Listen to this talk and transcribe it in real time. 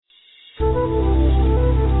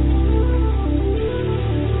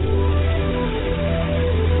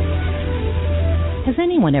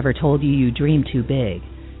anyone ever told you you dream too big,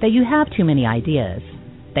 that you have too many ideas,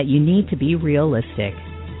 that you need to be realistic?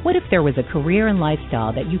 What if there was a career and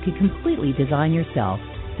lifestyle that you could completely design yourself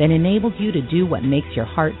that enables you to do what makes your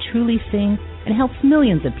heart truly sing and helps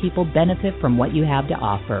millions of people benefit from what you have to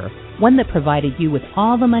offer? One that provided you with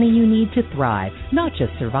all the money you need to thrive, not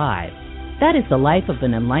just survive. That is the life of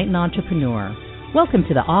an enlightened entrepreneur. Welcome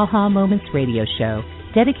to the Aha Moments radio show,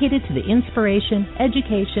 dedicated to the inspiration,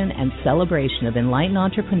 education, and celebration of enlightened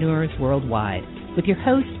entrepreneurs worldwide, with your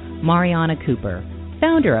host, Mariana Cooper,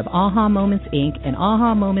 founder of Aha Moments Inc. and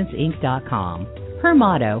AhaMomentsInc.com. Her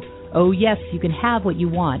motto, oh yes, you can have what you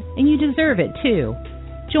want, and you deserve it too.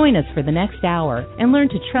 Join us for the next hour and learn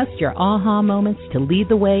to trust your aha moments to lead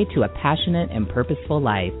the way to a passionate and purposeful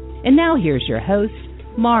life. And now here's your host,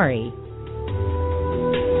 Mari.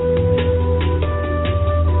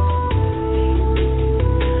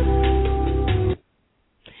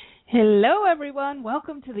 Hello, everyone.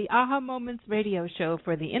 Welcome to the Aha Moments radio show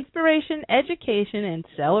for the inspiration, education, and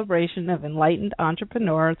celebration of enlightened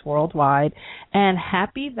entrepreneurs worldwide. And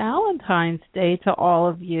happy Valentine's Day to all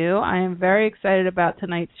of you. I am very excited about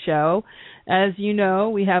tonight's show. As you know,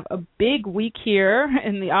 we have a big week here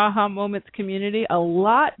in the Aha Moments community, a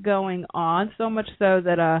lot going on, so much so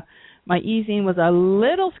that my e-zine was a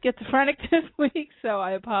little schizophrenic this week, so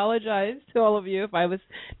I apologize to all of you if I was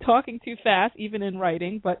talking too fast, even in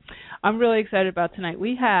writing, but I'm really excited about tonight.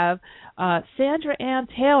 We have Sandra Ann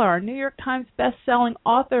Taylor, our New York Times best-selling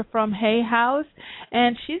author from Hay House,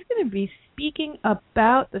 and she's going to be speaking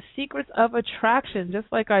about the secrets of attraction, just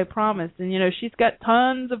like I promised. And, you know, she's got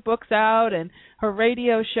tons of books out and her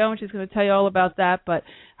radio show, and she's going to tell you all about that. But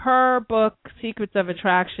her book, Secrets of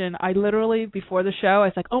Attraction, I literally, before the show, I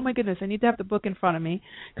was like, oh, my goodness, I need to have the book in front of me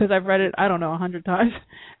because I've read it, 100 times.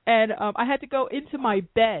 And I had to go into my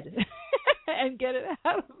bed and get it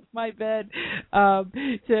out of my bed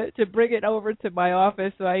to bring it over to my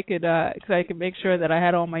office so I could make sure that I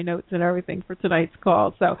had all my notes and everything for tonight's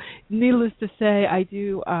call. So needless to say, I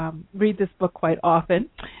do read this book quite often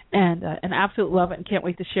and absolutely love it and can't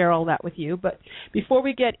wait to share all that with you. But before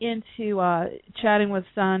we get into chatting with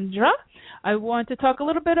Sandra, I want to talk a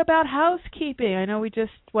little bit about housekeeping. I know we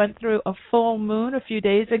just went through a full moon a few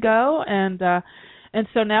days ago, and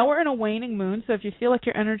so now we're in a waning moon. So if you feel like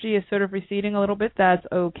your energy is sort of receding a little bit, that's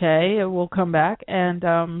okay. It will come back, and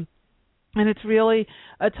it's really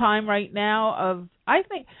a time right now of, I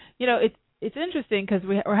think, you know, it's interesting because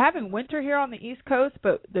we're having winter here on the East Coast,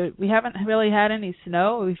 but we haven't really had any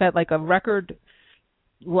snow. We've had like a record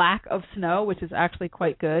lack of snow, which is actually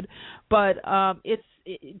quite good. But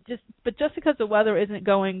just because the weather isn't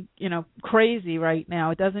going, you know, crazy right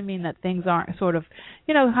now, it doesn't mean that things aren't sort of,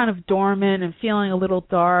 you know, kind of dormant and feeling a little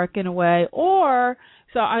dark in a way. Or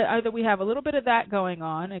so either we have a little bit of that going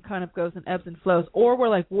on, it kind of goes in ebbs and flows, or we're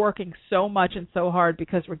like working so much and so hard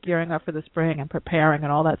because we're gearing up for the spring and preparing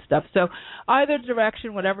and all that stuff. So either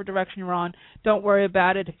direction, whatever direction you're on, don't worry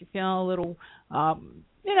about it. If you're feeling a little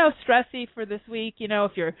you know, stressy for this week, you know,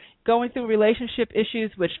 if you're going through relationship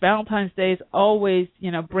issues, which Valentine's Day is always,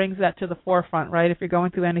 you know, brings that to the forefront, right? If you're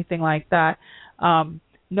going through anything like that,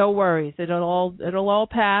 no worries. It'll all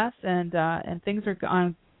pass, and things are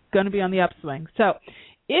going to be on the upswing. So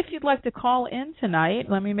if you'd like to call in tonight,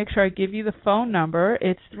 let me make sure I give you the phone number.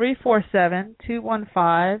 It's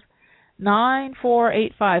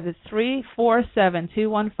 347-215-9485. It's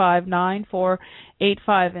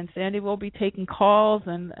 347-215-9485, and Sandy will be taking calls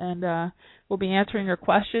and we'll be answering your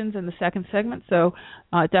questions in the second segment, so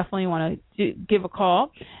definitely want to give a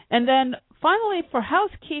call. And then finally, for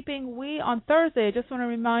housekeeping, on Thursday, I just want to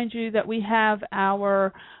remind you that we have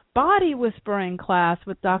our Body Whispering class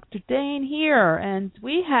with Dr. Dane here, and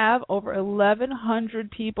we have over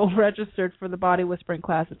 1,100 people registered for the Body Whispering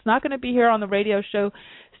class. It's not going to be here on the radio show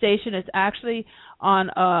station. It's actually on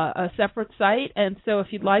a separate site, and so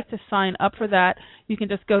if you'd like to sign up for that, you can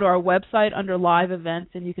just go to our website under live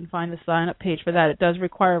events, and you can find the sign-up page for that. It does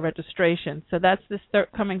require registration. So that's this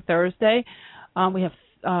coming Thursday. We have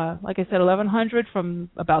like I said, 1,100 from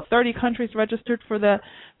about 30 countries registered for that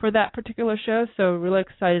particular show, so really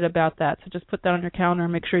excited about that. So just put that on your calendar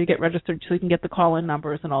and make sure you get registered so you can get the call-in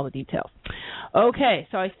numbers and all the details. Okay,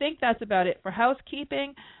 so I think that's about it for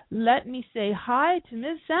housekeeping. Let me say hi to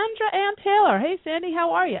Ms. Sandra Ann Taylor. Hey, Sandy,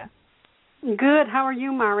 how are you? Good. How are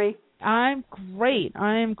you, Mari? I'm great.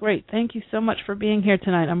 I am great. Thank you so much for being here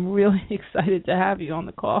tonight. I'm really excited to have you on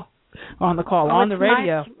the call, on the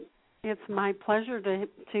radio. It's my pleasure to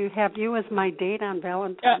have you as my date on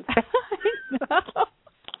Valentine's.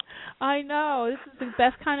 I know. This is the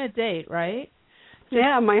best kind of date, right?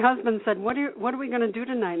 Yeah, my husband said, what are we going to do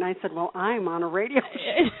tonight? And I said, well, I'm on a radio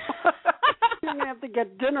show. You're going to have to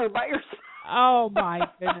get dinner by yourself. Oh, my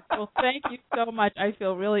goodness. Well, thank you so much. I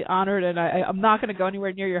feel really honored, and I'm not going to go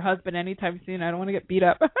anywhere near your husband anytime soon. I don't want to get beat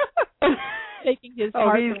up. Taking his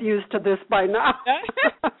Oh, he's used to this by now.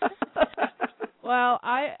 Well,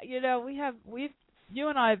 you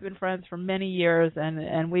and I have been friends for many years,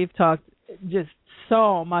 and we've talked just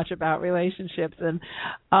so much about relationships. And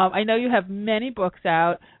I know you have many books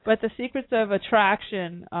out, but The Secrets of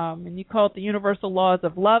Attraction, and you call it The Universal Laws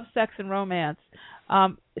of Love, Sex, and Romance,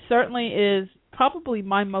 certainly is probably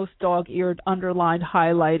my most dog-eared, underlined,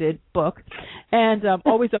 highlighted book, and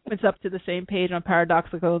always opens up to the same page on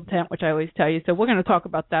paradoxical intent, which I always tell you. So we're going to talk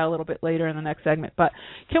about that a little bit later in the next segment. But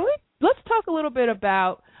let's talk a little bit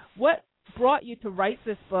about what brought you to write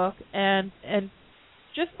this book and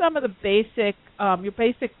just some of the basic your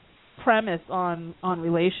basic premise on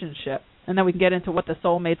relationship, and then we can get into what the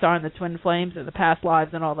soulmates are and the twin flames and the past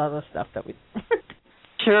lives and all the other stuff that we.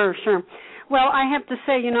 Sure. Well, I have to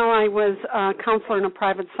say, I was a counselor in a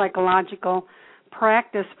private psychological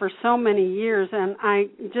practice for so many years, and I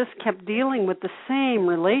just kept dealing with the same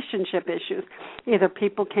relationship issues. Either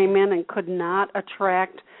people came in and could not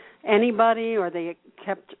attract anybody, or they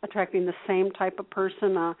kept attracting the same type of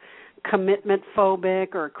person, a commitment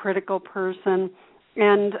phobic or a critical person.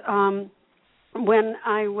 And when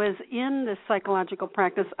I was in this psychological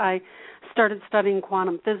practice, I started studying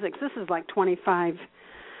quantum physics. This is like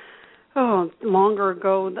longer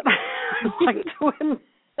ago than I like to admit.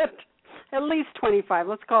 At least 25.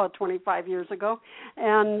 Let's call it 25 years ago.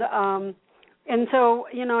 And so,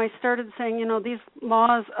 I started saying, these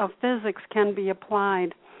laws of physics can be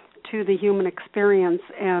applied to the human experience.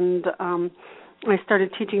 And I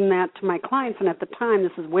started teaching that to my clients. And at the time,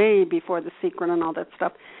 this is way before The Secret and all that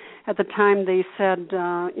stuff. At the time, they said,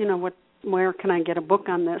 where can I get a book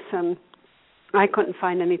on this? And I couldn't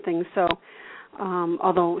find anything. So,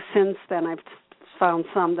 although since then I've found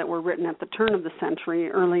some that were written at the turn of the century,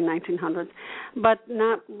 early 1900s, but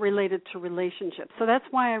not related to relationships. So that's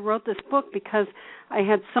why I wrote this book, because I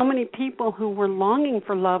had so many people who were longing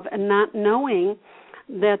for love and not knowing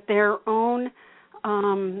that their own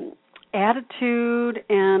attitude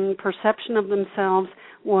and perception of themselves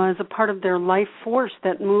was a part of their life force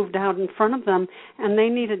that moved out in front of them, and they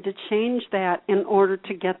needed to change that in order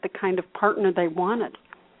to get the kind of partner they wanted.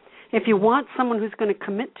 If you want someone who's going to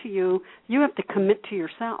commit to you, you have to commit to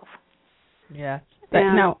yourself. Yeah.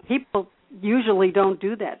 And people usually don't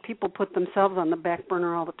do that. People put themselves on the back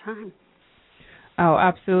burner all the time. Oh,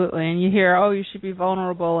 absolutely. And you hear, you should be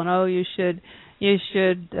vulnerable, and you should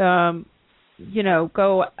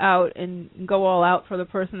go out and go all out for the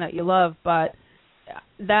person that you love. But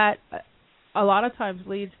that a lot of times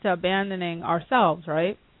leads to abandoning ourselves,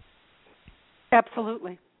 right?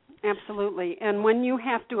 Absolutely. And when you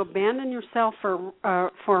have to abandon yourself for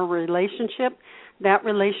a relationship, that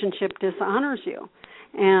relationship dishonors you.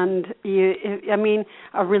 And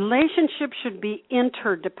a relationship should be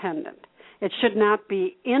interdependent. It should not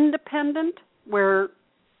be independent, where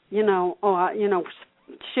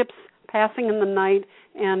ships passing in the night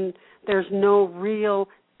and there's no real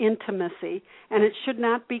intimacy. And it should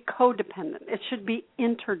not be codependent. It should be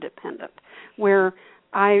interdependent, where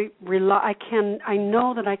I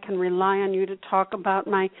know that I can rely on you to talk about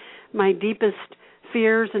my deepest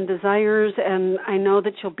fears and desires, and I know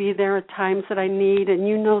that you'll be there at times that I need, and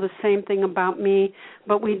you know the same thing about me,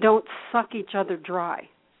 but we don't suck each other dry.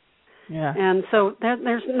 Yeah. And so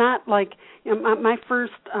there's not my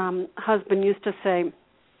first husband used to say,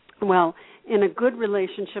 well, in a good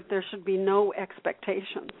relationship there should be no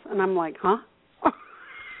expectations. And I'm like, huh?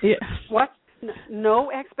 Yeah. What?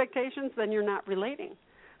 No expectations? Then you're not relating.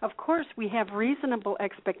 Of course, we have reasonable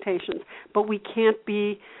expectations, but we can't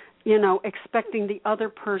be, expecting the other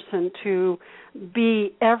person to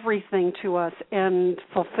be everything to us and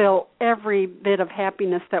fulfill every bit of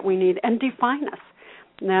happiness that we need and define us.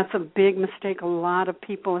 And that's a big mistake. A lot of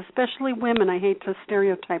people, especially women, I hate to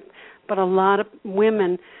stereotype, but a lot of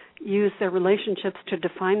women use their relationships to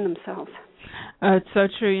define themselves. It's so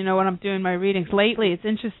true. When I'm doing my readings lately, it's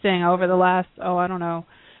interesting. Over the last,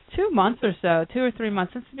 2 months or so, 2 or 3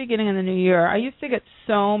 months, since the beginning of the new year, I used to get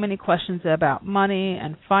so many questions about money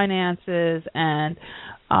and finances and,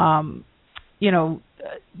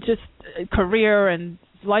 just career and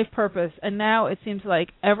life purpose. And now it seems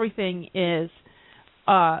like everything is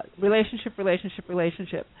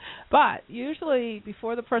relationship. But usually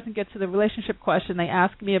before the person gets to the relationship question, they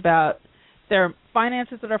ask me about their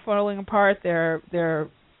finances that are falling apart, their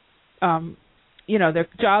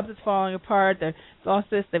jobs that's falling apart, they've lost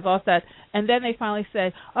this, they've lost that, and then they finally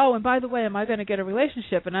say, and by the way, am I going to get a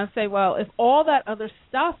relationship? And I say, well, if all that other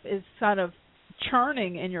stuff is kind of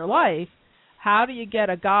churning in your life, how do you get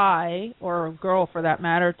a guy or a girl, for that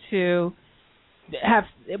matter, to have,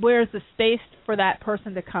 where's the space for that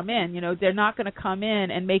person to come in? You know, they're not going to come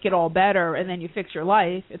in and make it all better and then you fix your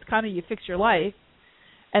life. It's kind of you fix your life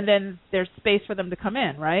and then there's space for them to come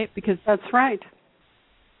in, right? Because that's right.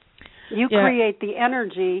 You create the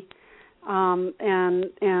energy and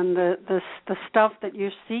the stuff that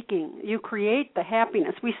you're seeking. You create the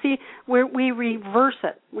happiness. We reverse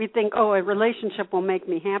it. We think, oh, a relationship will make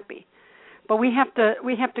me happy, but we have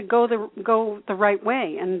to go the right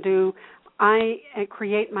way and do. I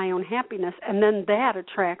create my own happiness, and then that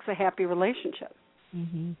attracts a happy relationship.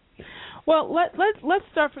 Mm-hmm. Well, let's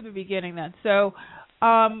start from the beginning then. So,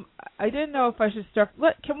 I didn't know if I should start.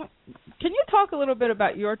 Can you talk a little bit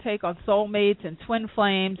about your take on soulmates and twin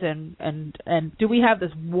flames, and do we have this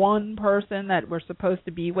one person that we're supposed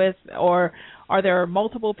to be with, or are there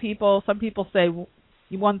multiple people? Some people say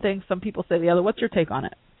one thing, some people say the other. What's your take on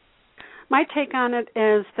it? My take on it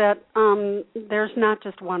is that there's not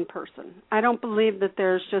just one person. I don't believe that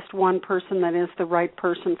there's just one person that is the right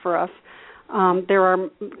person for us. There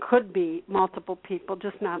could be multiple people,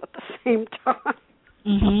 just not at the same time.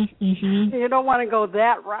 Mm-hmm, mm-hmm. You don't want to go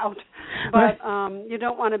that route, but you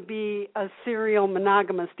don't want to be a serial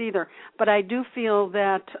monogamist either. But I do feel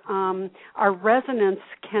that our resonance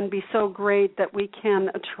can be so great that we can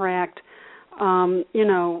attract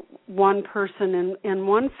one person in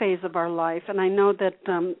one phase of our life. And I know that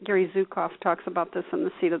Gary Zukav talks about this in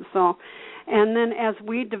The Seed of the Soul. And then as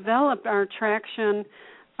we develop our attraction,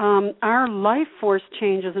 our life force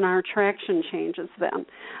changes and our attraction changes then.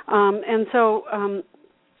 And so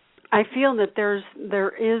I feel that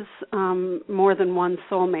there is more than one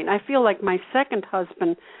soulmate. I feel like my second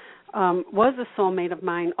husband was a soulmate of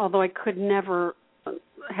mine, although I could never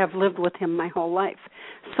have lived with him my whole life.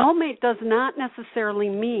 Soulmate does not necessarily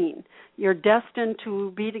mean you're destined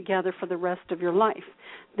to be together for the rest of your life.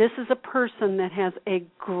 This is a person that has a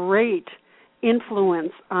great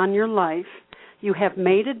influence on your life. You have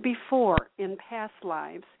mated before in past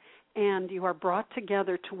lives, and you are brought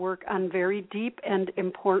together to work on very deep and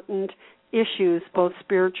important issues, both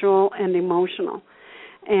spiritual and emotional.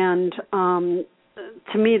 And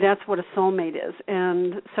to me, that's what a soulmate is.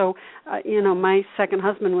 And so, my second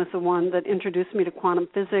husband was the one that introduced me to quantum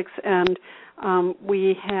physics, and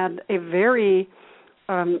we had a very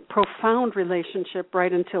profound relationship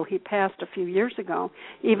right until he passed a few years ago,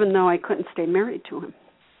 even though I couldn't stay married to him.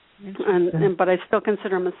 But I still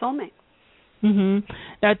consider him a soulmate. Mm-hmm.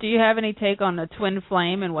 Now, do you have any take on the twin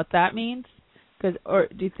flame and what that means? Or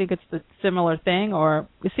do you think it's the similar thing, or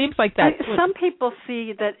it seems like that? Some people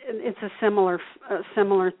see that it's a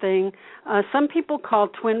similar thing. Some people call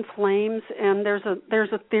twin flames, and there's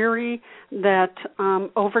a theory that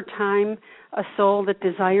over time, a soul that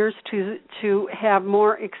desires to have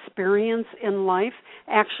more experience in life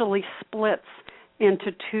actually splits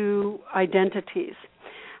into two identities.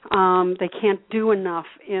 They can't do enough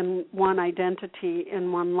in one identity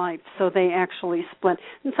in one life, so they actually split.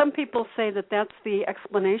 And some people say that that's the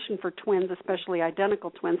explanation for twins, especially identical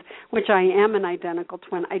twins, which I am an identical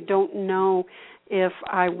twin. I don't know if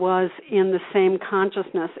I was in the same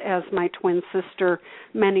consciousness as my twin sister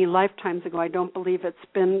many lifetimes ago. I don't believe it's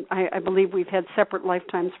been, I believe we've had separate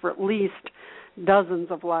lifetimes for at least dozens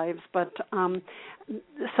of lives. But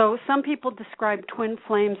so some people describe twin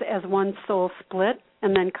flames as one soul split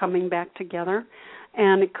and then coming back together.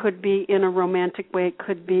 And it could be in a romantic way, it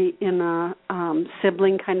could be in a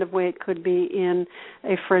sibling kind of way, it could be in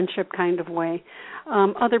a friendship kind of way.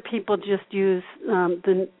 Other people just use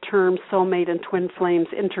the term soulmate and twin flames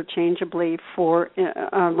interchangeably for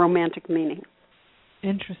romantic meaning.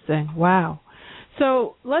 Interesting. Wow.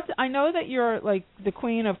 So I know that you're like the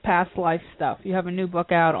queen of past life stuff. You have a new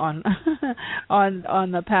book out on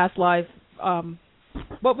on the past life.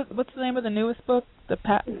 What's the name of the newest book? The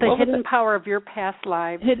Hidden Power of Your Past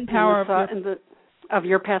Lives. Hidden Power of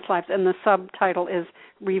Your Past Lives, and the subtitle is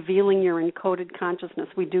Revealing Your Encoded Consciousness.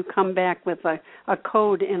 We do come back with a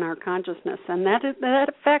code in our consciousness, and that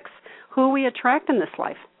affects who we attract in this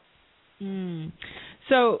life.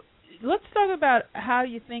 So let's talk about how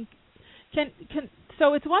you think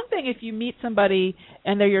so it's one thing if you meet somebody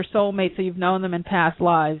and they're your soulmate, so you've known them in past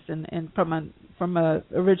lives and from a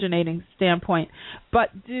originating standpoint, but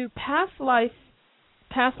do past lives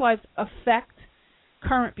affect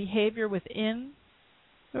current behavior within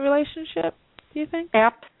the relationship, do you think?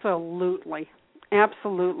 Absolutely.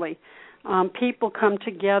 People come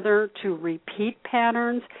together to repeat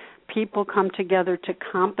patterns. People come together to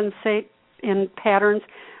compensate in patterns.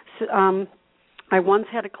 I once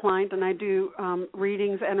had a client, and I do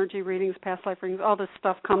readings, energy readings, past life readings. All this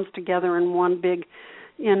stuff comes together in one big,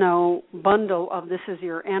 bundle of this is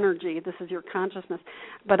your energy, this is your consciousness.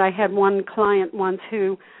 But I had one client once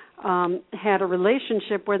who had a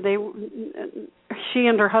relationship where she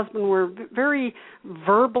and her husband were very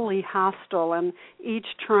verbally hostile and each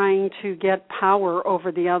trying to get power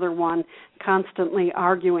over the other one, constantly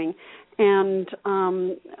arguing. And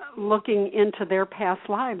looking into their past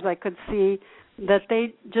lives, I could see that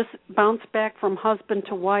they just bounced back from husband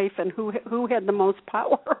to wife and who had the most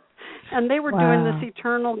power. And they were doing this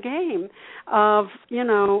eternal game of,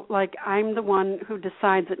 like I'm the one who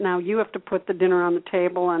decides that now you have to put the dinner on the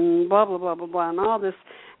table and blah, blah, blah, blah, blah, and all this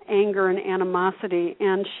anger and animosity.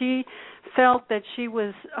 And she felt that she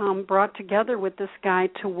was brought together with this guy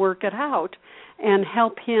to work it out and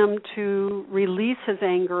help him to release his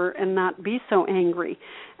anger and not be so angry.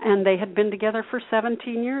 And they had been together for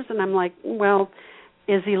 17 years, and I'm like, well,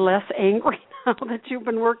 is he less angry now that you've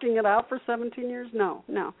been working it out for 17 years? No.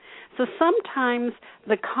 So sometimes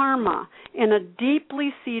the karma in a deeply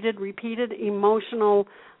seated, repeated emotional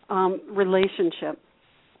relationship,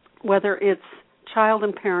 whether it's child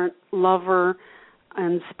and parent, lover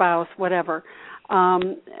and spouse, whatever,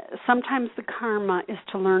 sometimes the karma is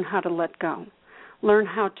to learn how to let go, learn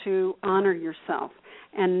how to honor yourself,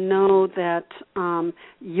 and know that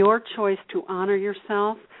your choice to honor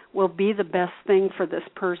yourself will be the best thing for this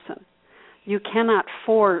person. You cannot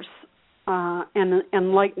force an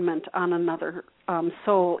enlightenment on another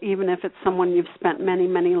soul, even if it's someone you've spent many,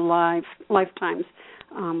 many lifetimes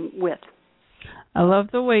with. I love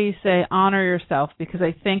the way you say honor yourself, because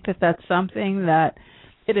I think that that's something that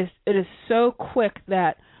it is so quick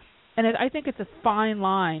that, and I think it's a fine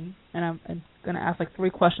line, and I'm going to ask like 3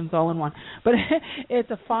 questions all in one, but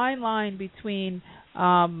it's a fine line between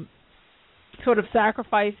sort of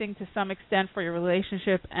sacrificing to some extent for your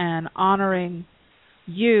relationship and honoring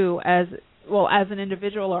you as an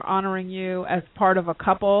individual, or honoring you as part of a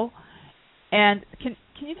couple. And can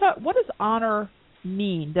you talk, what does honor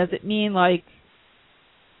mean? Does it mean like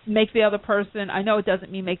make the other person, I know it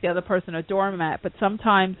doesn't mean make the other person a doormat, but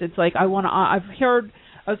sometimes it's like I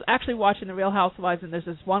was actually watching The Real Housewives, and there's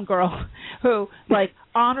this one girl who like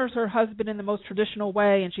honors her husband in the most traditional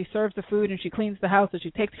way, and she serves the food and she cleans the house and she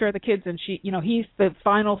takes care of the kids, and she, he's the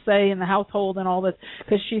final say in the household and all this,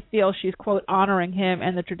 because she feels she's, quote, honoring him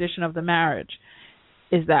and the tradition of the marriage.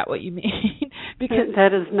 Is that what you mean? Because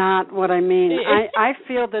that is not what I mean. I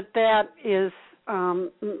feel that is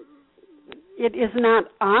it is not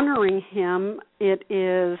honoring him, it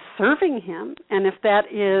is serving him. And if that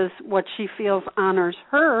is what she feels honors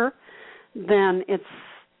her, then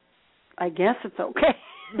I guess it's okay.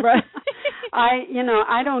 Right. I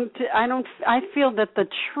feel that the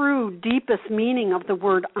true deepest meaning of the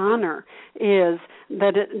word honor is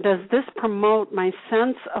that does this promote my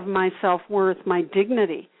sense of my self-worth, my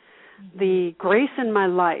dignity, the grace in my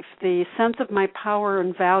life, the sense of my power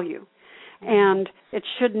and value. And it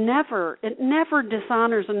never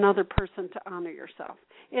dishonors another person to honor yourself.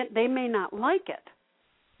 They may not like it,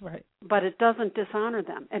 right? But it doesn't dishonor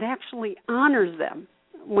them. It actually honors them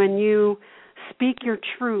when you speak your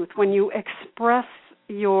truth, when you express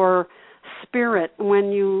your spirit, when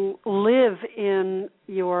you live in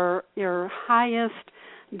your highest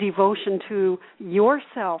devotion to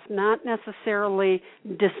yourself, not necessarily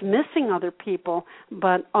dismissing other people,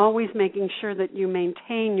 but always making sure that you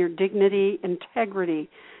maintain your dignity, integrity,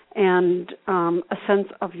 and a sense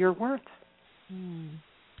of your worth.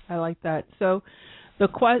 I like that. So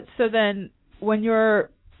then when you're,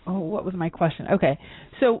 what was my question? Okay,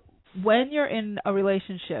 so when you're in a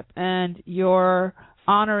relationship and you're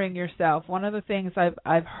honoring yourself, one of the things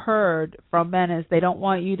I've heard from men is they don't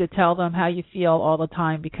want you to tell them how you feel all the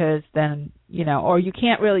time, because then, or you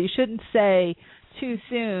shouldn't say too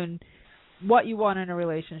soon what you want in a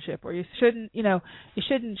relationship, or you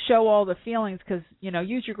shouldn't show all the feelings, because,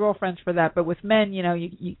 use your girlfriends for that. But with men,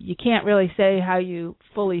 you can't really say how you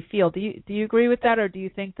fully feel. Do you agree with that, or do you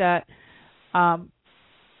think that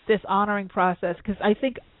this honoring process, because I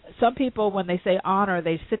think some people, when they say honor,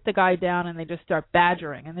 they sit the guy down and they just start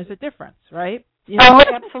badgering, and there's a difference, right? Oh,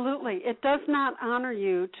 absolutely. It does not honor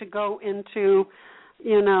you to go into,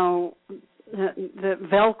 the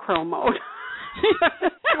Velcro mode.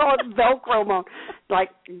 Call it Velcro mode, like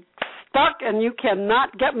stuck and you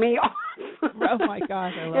cannot get me off. Oh my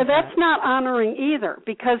gosh, I love That's not honoring either,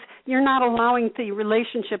 because you're not allowing the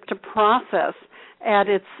relationship to process at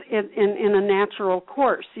its in a natural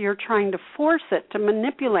course. You're trying to force it, to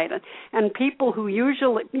manipulate it. And people who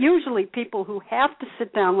usually people who have to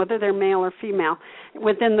sit down, whether they're male or female,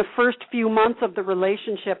 within the first few months of the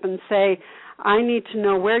relationship and say, I need to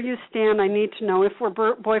know where you stand, I need to know if we're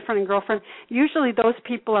boyfriend and girlfriend, usually those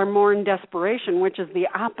people are more in desperation, which is the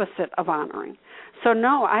opposite of honoring. So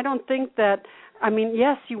no, I don't think that, I mean,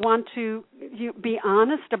 yes, you want to be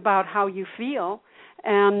honest about how you feel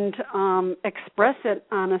and express it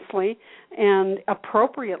honestly and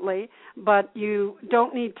appropriately, but you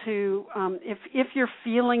don't need to, if you're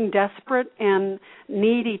feeling desperate and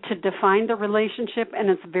needy to define the relationship and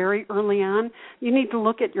it's very early on, you need to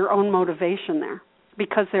look at your own motivation there,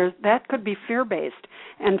 because that could be fear-based,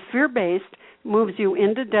 and fear-based moves you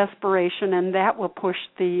into desperation, and that will push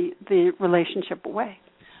the relationship away.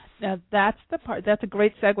 Now, that's the part. That's a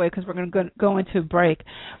great segue, because we're going to go into break.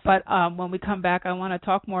 But when we come back, I want to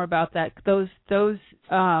talk more about that.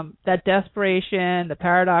 That desperation, the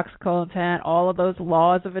paradoxical intent, all of those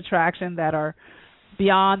laws of attraction that are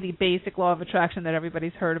beyond the basic law of attraction that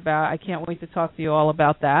everybody's heard about. I can't wait to talk to you all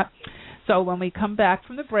about that. So when we come back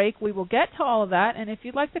from the break, we will get to all of that. And if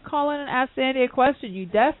you'd like to call in and ask Sandy a question, you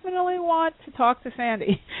definitely want to talk to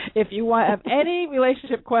Sandy if you have any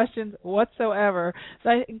relationship questions whatsoever.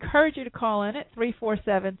 So I encourage you to call in at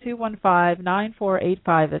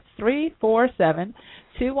 347-215-9485. That's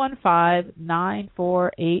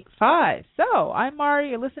 347-215-9485. So I'm Mari.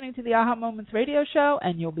 You're listening to the Aha Moments radio show,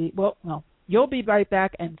 and you'll be right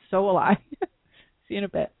back, and so will I. See you in a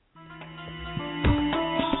bit.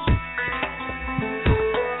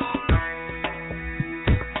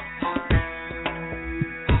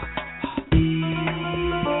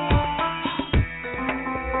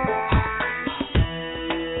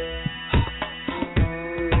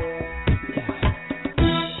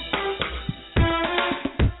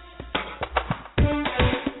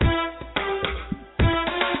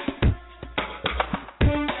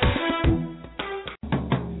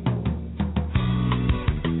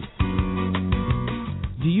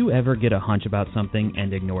 Ever get a hunch about something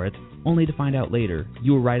and ignore it, only to find out later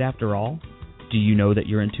you were right after all? Do you know that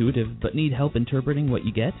you're intuitive but need help interpreting what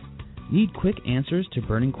you get? Need quick answers to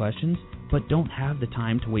burning questions but don't have the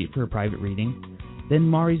time to wait for a private reading? Then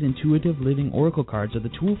Mari's Intuitive Living Oracle cards are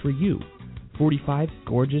the tool for you. 45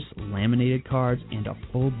 gorgeous laminated cards and a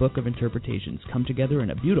full book of interpretations come together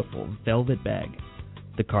in a beautiful velvet bag.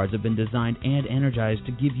 The cards have been designed and energized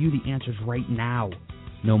to give you the answers right now.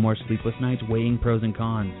 No more sleepless nights weighing pros and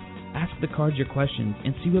cons. Ask the cards your questions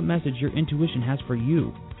and see what message your intuition has for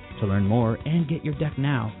you. To learn more and get your deck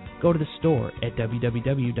now, go to the store at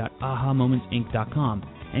www.ahamomentsinc.com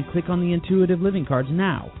and click on the Intuitive Living cards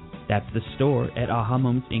now. That's the store at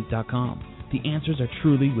ahamomentsinc.com. The answers are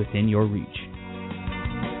truly within your reach.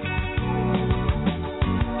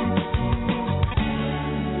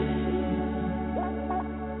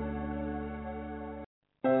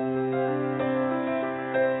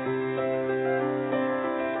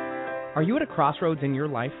 Are you at a crossroads in your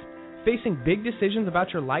life, facing big decisions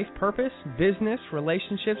about your life purpose, business,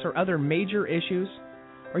 relationships, or other major issues?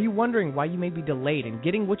 Are you wondering why you may be delayed in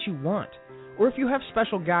getting what you want? Or if you have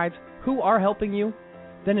special guides who are helping you?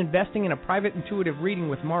 Then investing in a private intuitive reading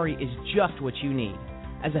with Mari is just what you need.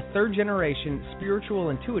 As a third-generation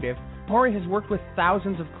spiritual intuitive, Mari has worked with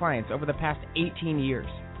thousands of clients over the past 18 years.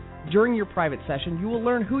 During your private session, you will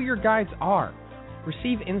learn who your guides are,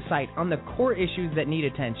 receive insight on the core issues that need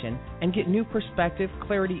attention, and get new perspective,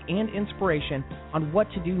 clarity, and inspiration on what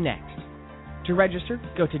to do next. To register,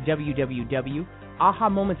 go to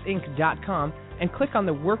www.ahamomentsinc.com and click on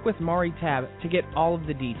the Work with Mari tab to get all of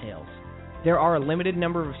the details. There are a limited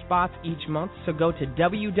number of spots each month, so go to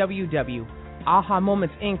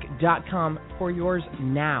www.ahamomentsinc.com for yours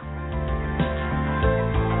now.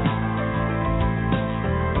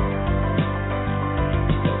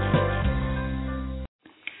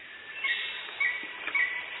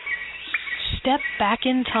 Step back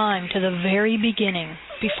in time to the very beginning,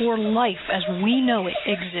 before life as we know it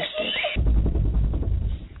existed.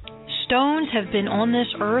 Stones have been on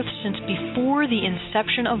this earth since before the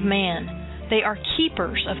inception of man. They are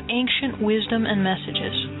keepers of ancient wisdom and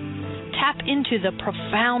messages. Tap into the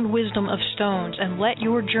profound wisdom of stones and let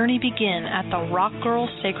your journey begin at the Rock Girl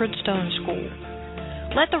Sacred Stone School.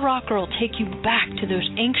 Let the Rock Girl take you back to those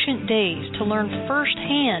ancient days to learn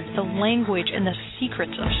firsthand the language and the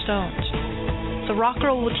secrets of stones. The Rock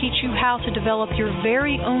Girl will teach you how to develop your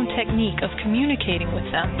very own technique of communicating with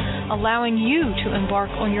them, allowing you to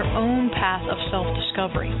embark on your own path of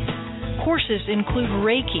self-discovery. Courses include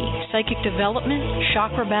Reiki, psychic development,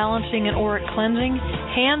 chakra balancing and auric cleansing,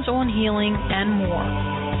 hands-on healing, and more.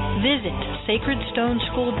 Visit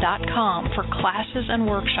sacredstoneschool.com for classes and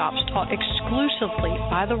workshops taught exclusively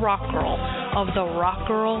by the Rock Girl of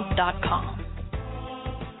therockgirl.com.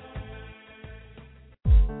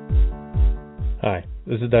 Hi,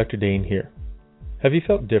 this is Dr. Dane here. Have you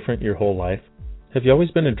felt different your whole life? Have you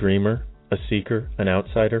always been a dreamer, a seeker, an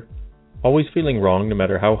outsider? Always feeling wrong no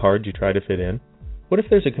matter how hard you try to fit in? What if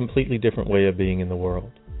there's a completely different way of being in the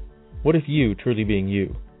world? What if you, truly being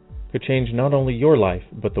you, could change not only your life,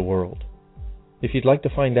 but the world? If you'd like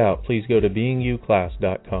to find out, please go to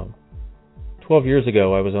beingyouclass.com. 12 years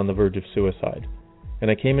ago, I was on the verge of suicide, and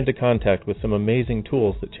I came into contact with some amazing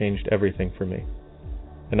tools that changed everything for me.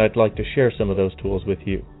 And I'd like to share some of those tools with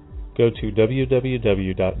you. Go to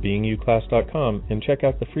www.beingyouclass.com and check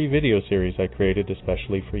out the free video series I created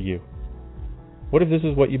especially for you. What if this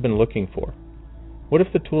is what you've been looking for? What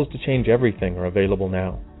if the tools to change everything are available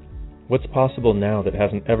now? What's possible now that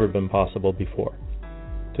hasn't ever been possible before?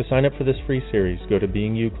 To sign up for this free series, go to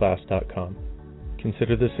beingyouclass.com.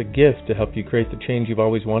 Consider this a gift to help you create the change you've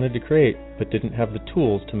always wanted to create, but didn't have the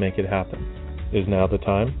tools to make it happen. Is now the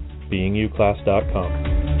time?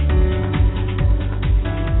 beingyouclass.com.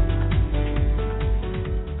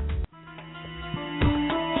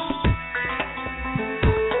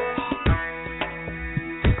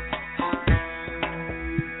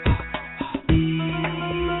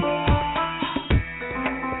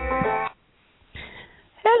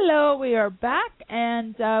 Hello, we are back,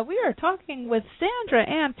 and we are talking with Sandra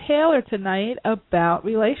Ann Taylor tonight about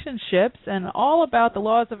relationships and all about the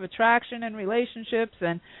laws of attraction and relationships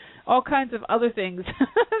and all kinds of other things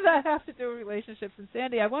that have to do with relationships. And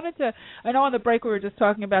Sandy, I know on the break we were just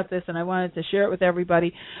talking about this, and I wanted to share it with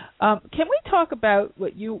everybody. Can we talk about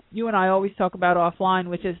what you and I always talk about offline,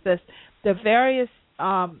 which is the various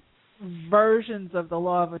versions of the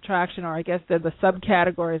law of attraction, or I guess they're the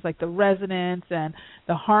subcategories, like the resonance and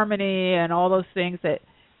the harmony and all those things that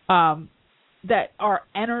our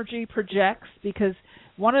energy projects? Because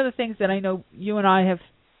one of the things that I know you and I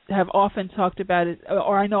have often talked about,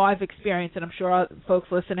 or I know I've experienced, and I'm sure folks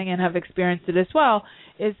listening in have experienced it as well,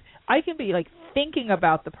 is I can be like thinking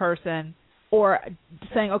about the person or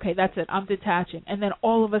saying, okay, that's it, I'm detaching, and then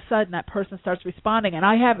all of a sudden that person starts responding, and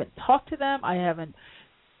I haven't talked to them, I haven't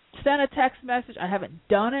sent a text message, I haven't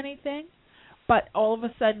done anything, but all of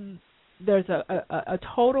a sudden there's a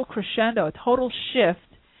total crescendo, a total shift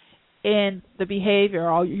in the behavior,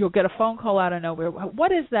 or you'll get a phone call out of nowhere.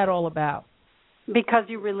 What is that all about? Because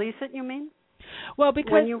you release it, you mean? Well,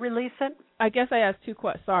 because when you release it? I guess I asked two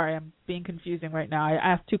questions. Sorry, I'm being confusing right now. I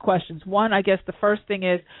asked two questions. One, I guess the first thing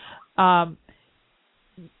is,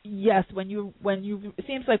 yes, it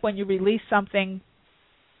seems like when you release something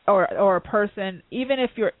or a person, even if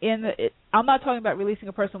you're I'm not talking about releasing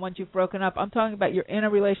a person once you've broken up. I'm talking about you're in a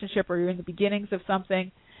relationship or you're in the beginnings of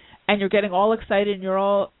something, and you're getting all excited and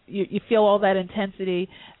you feel all that intensity,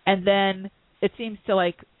 and then it seems to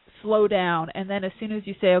like slow down, and then as soon as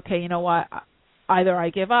you say, okay, you know what, either I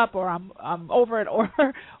give up or I'm over it,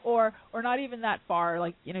 or not even that far,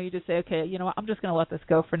 like, you know, you just say, okay, you know what, I'm just going to let this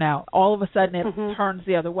go for now. All of a sudden it turns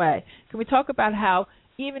the other way. Can we talk about how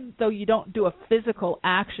even though you don't do a physical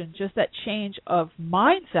action, just that change of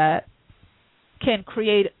mindset can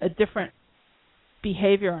create a different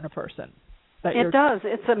behavior in a person? It does.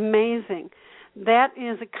 It's amazing. That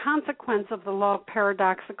is a consequence of the law of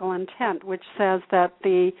paradoxical intent, which says that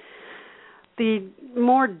the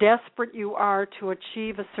more desperate you are to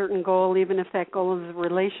achieve a certain goal, even if that goal is a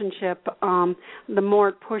relationship, the more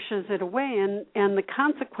it pushes it away. And the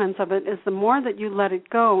consequence of it is the more that you let it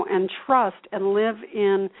go and trust and live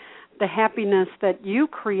in the happiness that you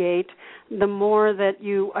create, the more that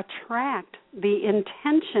you attract the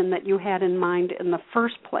intention that you had in mind in the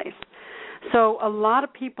first place. So a lot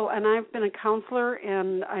of people, and I've been a counselor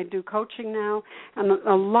and I do coaching now, and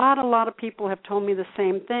a lot of people have told me the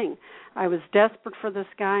same thing. I was desperate for this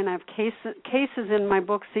guy, and I have cases in my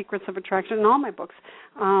book, Secrets of Attraction, in all my books,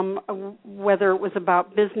 whether it was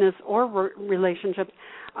about business or relationships,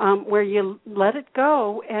 where you let it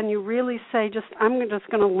go and you really say, I'm just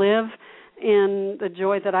going to live in the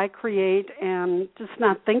joy that I create and just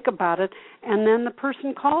not think about it. And then the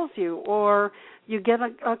person calls you, or you get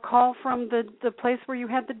a call from the place where you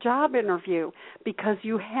had the job interview, because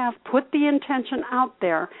you have put the intention out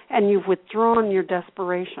there and you've withdrawn your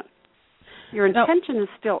desperation. Your intention is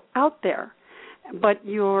still out there, but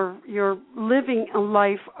you're living a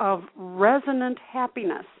life of resonant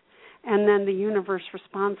happiness, and then the universe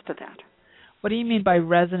responds to that. What do you mean by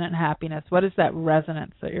resonant happiness? What is that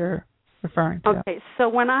resonance that you're referring to? Okay, so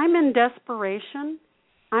when I'm in desperation,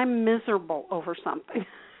 I'm miserable over something,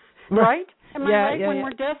 right? Am I right? When we're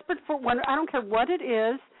desperate for one, I don't care what it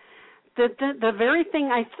is, the very thing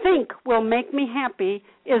I think will make me happy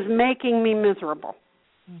is making me miserable.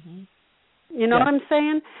 Mm-hmm. You know what I'm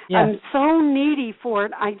saying? Yes. I'm so needy for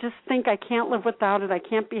it. I just think I can't live without it. I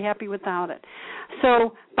can't be happy without it.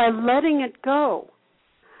 So by letting it go,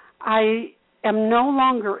 I am no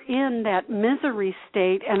longer in that misery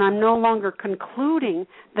state, and I'm no longer concluding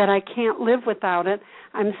that I can't live without it.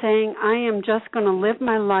 I'm saying I am just going to live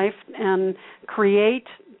my life and create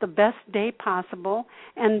the best day possible,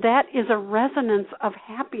 and that is a resonance of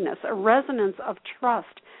happiness, a resonance of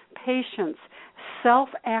trust, patience,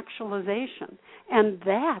 self-actualization, and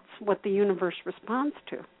that's what the universe responds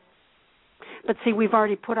to. But see, we've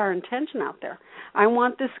already put our intention out there. I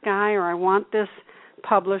want this guy, or I want this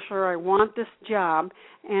publisher, I want this job,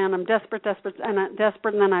 and I'm desperate,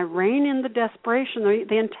 and then I rein in the desperation.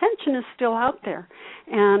 The intention is still out there.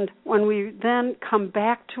 And when we then come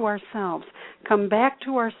back to ourselves, come back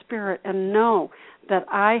to our spirit, and know that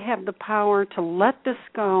I have the power to let this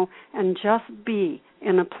go and just be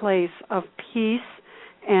in a place of peace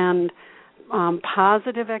and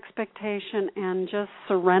positive expectation and just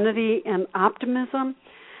serenity and optimism,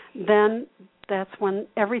 then that's when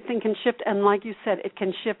everything can shift. And like you said, it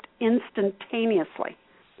can shift instantaneously.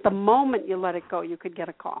 The moment you let it go, you could get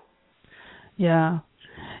a call. Yeah.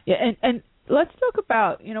 And let's talk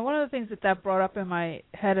about, one of the things that brought up in my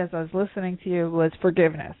head as I was listening to you was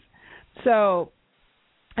forgiveness. So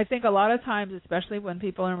I think a lot of times, especially when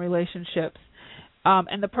people are in relationships, and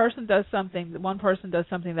one person does something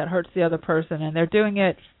that hurts the other person, and they're doing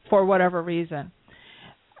it for whatever reason.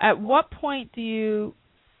 At what point do you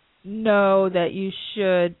know that you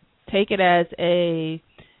should take it as a,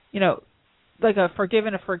 like a forgive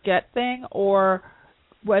and a forget thing, or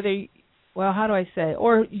whether, how do I say,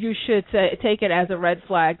 or you should take it as a red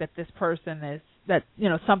flag that this person is, that,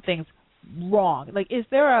 something's wrong. Like, is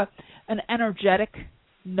there an energetic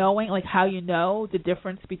knowing, like how you know the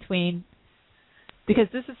difference between, because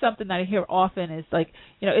this is something that I hear often is like,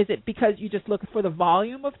 is it because you just look for the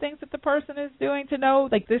volume of things that the person is doing to know,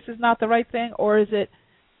 like, this is not the right thing, or is it,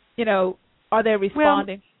 are they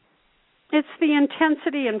responding? Well, it's the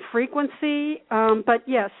intensity and frequency, but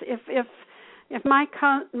yes, if my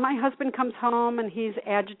husband comes home and he's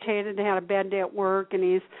agitated, had a bad day at work, and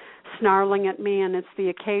he's snarling at me, and it's the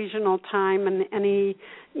occasional time, and he,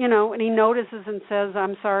 and he notices and says,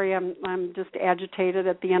 "I'm sorry, I'm just agitated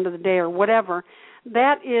at the end of the day," or whatever,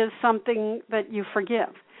 that is something that you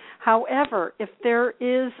forgive. However, if there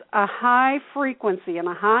is a high frequency and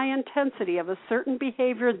a high intensity of a certain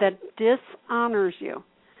behavior that dishonors you,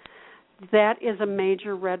 that is a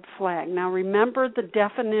major red flag. Now, remember the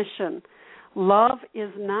definition. Love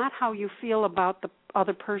is not how you feel about the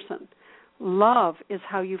other person. Love is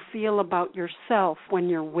how you feel about yourself when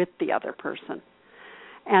you're with the other person.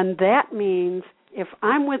 And that means if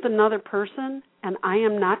I'm with another person and I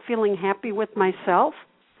am not feeling happy with myself,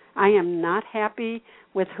 I am not happy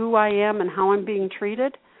with who I am and how I'm being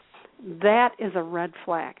treated, that is a red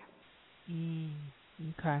flag.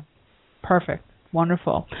 Okay. Perfect.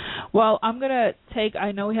 Wonderful. Well, I'm going to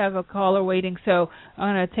I know we have a caller waiting, so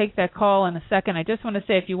I'm going to take that call in a second. I just want to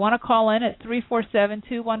say, if you want to call in at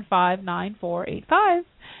 347-215-9485,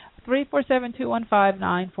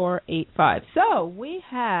 347-215-9485. So we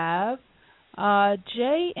have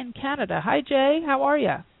Jay in Canada. Hi, Jay. How are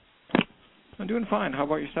you? I'm doing fine. How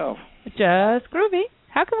about yourself? Just groovy.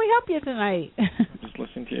 How can we help you tonight? Just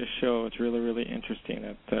listening to your show. It's really, really interesting.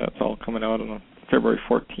 It's all coming out on February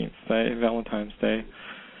 14th, day, Valentine's Day.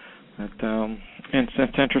 And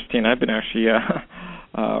it's interesting. I've been actually,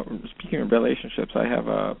 speaking of relationships, I have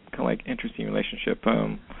a kind of like interesting relationship,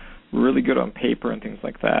 really good on paper and things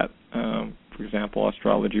like that. For example,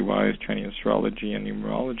 astrology-wise, Chinese astrology and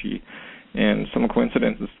numerology. And some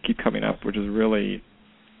coincidences keep coming up, which is really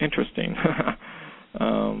interesting.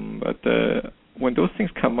 But when those things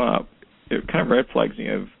come up, it kind of red flags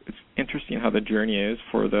you. It's interesting how the journey is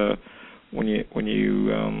for when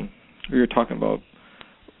you're talking about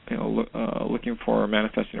looking for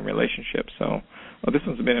manifesting a relationship. So this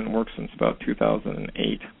one's been in work since about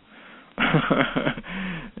 2008,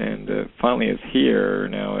 and finally it's here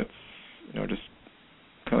now. It's just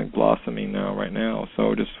kind of like blossoming now right now.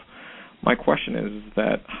 So just my question is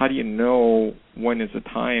that how do you know when is the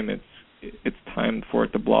time it's time for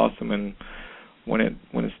it to blossom, and when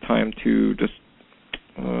it's time to just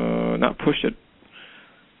not push it?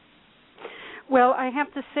 Well, I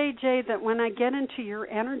have to say, Jay, that when I get into your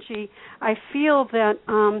energy, I feel that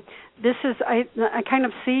this is, I kind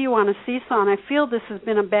of see you on a seesaw, and I feel this has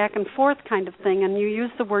been a back and forth kind of thing, and you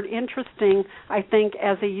use the word interesting, I think,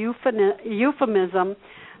 as a euphemism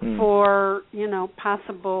for,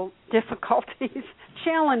 possible difficulties,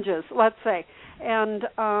 challenges, let's say. And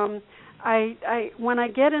I when I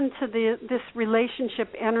get into this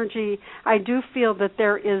relationship energy, I do feel that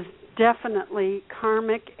there is definitely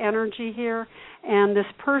karmic energy here, and this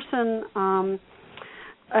person,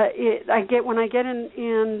 when I get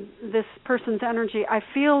in this person's energy, I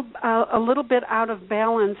feel a little bit out of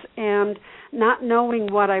balance and not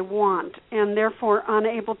knowing what I want, and therefore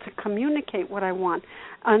unable to communicate what I want.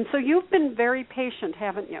 And so you've been very patient,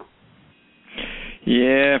 haven't you?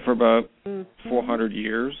 Yeah, for about 400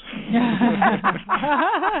 years.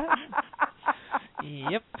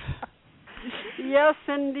 Yep. Yes,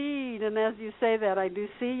 indeed. And as you say that, I do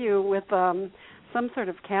see you with some sort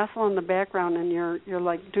of castle in the background, and you're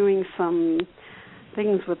like doing some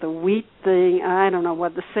things with the wheat thing. I don't know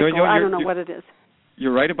what the sickle. I don't know what it is.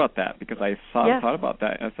 You're right about that, because I thought about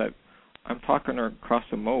that as I'm talking across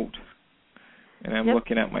the moat, and I'm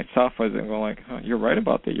looking at myself as I'm going like, you're right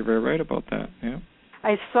about that. You're very right about that. Yeah.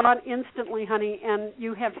 I saw it instantly, honey, and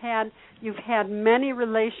you've had many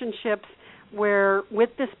relationships where with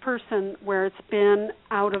this person where it's been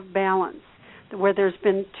out of balance, where there's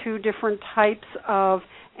been two different types of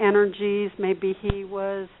energies. Maybe he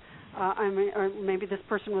was, or maybe this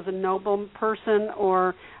person was a noble person,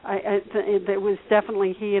 or it was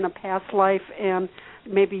definitely he in a past life, and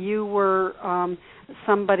maybe you were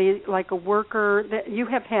somebody like a worker. That you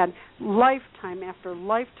have had lifetime after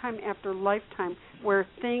lifetime after lifetime where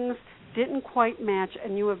things didn't quite match,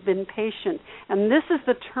 and you have been patient. And this is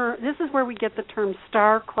the term. This is where we get the term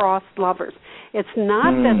star-crossed lovers. It's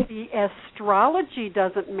not that the astrology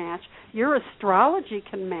doesn't match. Your astrology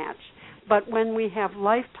can match. But when we have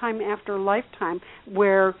lifetime after lifetime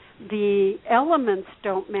where the elements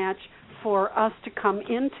don't match for us to come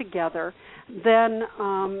in together, then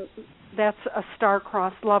that's a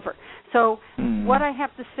star-crossed lover. So what I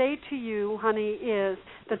have to say to you, honey, is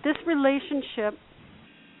that this relationship,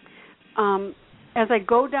 as I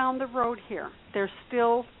go down the road here, there's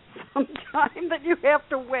still some time that you have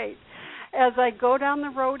to wait. As I go down the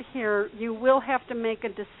road here, you will have to make a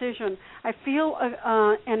decision. I feel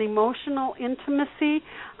an emotional intimacy,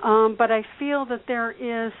 but I feel that there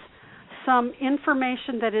is some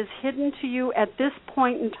information that is hidden to you at this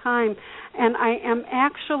point in time, and I am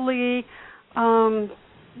actually, I'm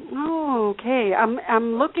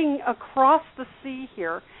looking across the sea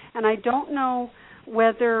here, and I don't know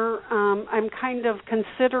whether I'm kind of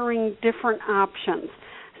considering different options.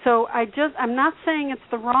 So I'm not saying it's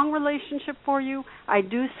the wrong relationship for you. I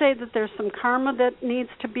do say that there's some karma that needs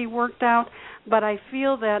to be worked out, but I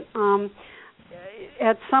feel that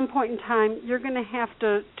at some point in time you're going to have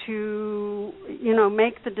to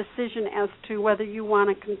make the decision as to whether you want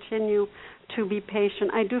to continue to be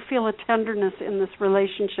patient. I do feel a tenderness in this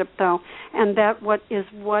relationship, though, and that what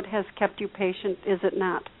has kept you patient, is it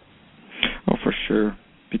not? Oh, for sure.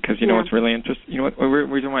 Because, what's really interesting, the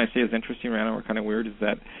reason why I say it's interesting, random or kind of weird, is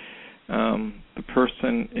that the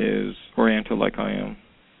person is Oriental like I am.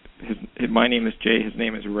 My name is Jay, his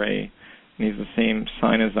name is Ray, and he's the same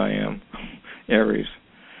sign as I am, Aries.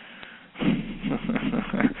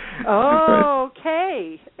 Oh,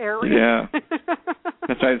 okay, Aries. Yeah.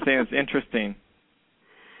 That's why I was saying it's interesting.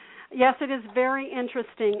 Yes, it is very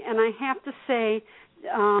interesting, and I have to say,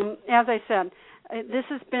 as I said, this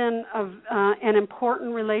has been an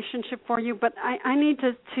important relationship for you, but I need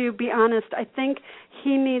to be honest. I think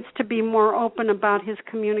he needs to be more open about his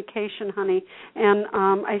communication, honey, and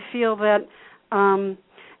I feel that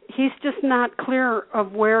he's just not clear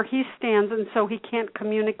of where he stands, and so he can't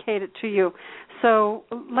communicate it to you. So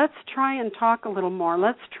let's try and talk a little more.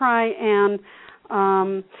 Let's try and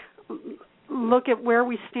look at where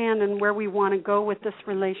we stand and where we want to go with this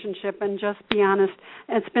relationship, and just be honest.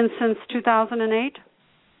 It's been since 2008?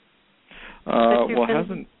 I've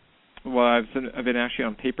been actually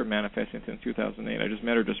on paper manifesting since 2008. I just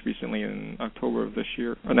met her just recently in October of this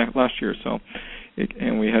year, or last year. So,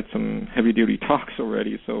 and we had some heavy-duty talks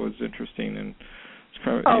already, so it was interesting. And it's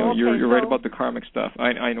kind of, you're right about the karmic stuff.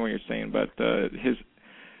 I know what you're saying, but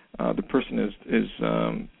the person is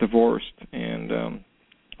divorced, and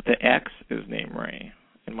the ex is named Ray,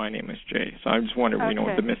 and my name is Jay. So I just wonder,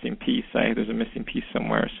 with the missing piece, there's a missing piece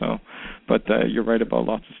somewhere. So, but you're right about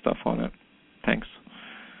lots of stuff on it. Thanks.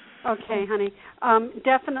 Okay, honey.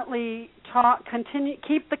 Definitely continue,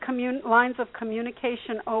 keep the lines of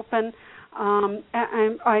communication open.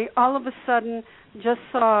 I all of a sudden just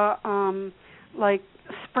saw like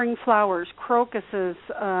spring flowers, crocuses,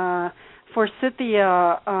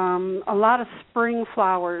 forsythia, a lot of spring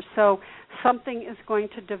flowers. So something is going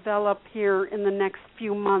to develop here in the next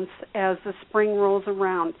few months as the spring rolls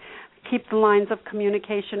around. keep the lines of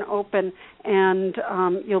communication open, and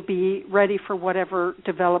you'll be ready for whatever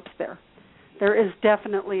develops there. There is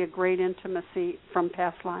definitely a great intimacy from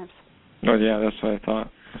past lives. Oh, yeah, that's what I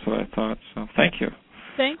thought. So thank you.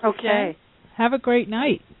 Thanks. Okay. Jen. Have a great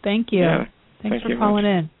night. Thank you. Yeah, Thanks thank you for calling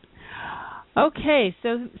much. in. Okay,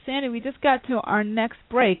 so Sandy, we just got to our next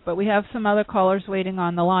break, but we have some other callers waiting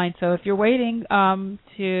on the line. So if you're waiting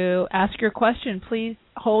to ask your question, please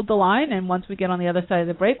hold the line, and once we get on the other side of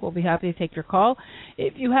the break, we'll be happy to take your call.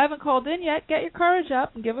 If you haven't called in yet, get your courage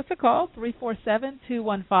up and give us a call,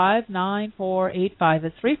 347-215-9485.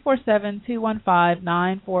 It's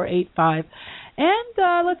 347-215-9485. And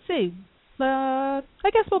let's see. I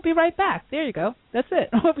guess we'll be right back. There you go. That's it.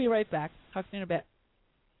 We'll be right back. Talk to you in a bit.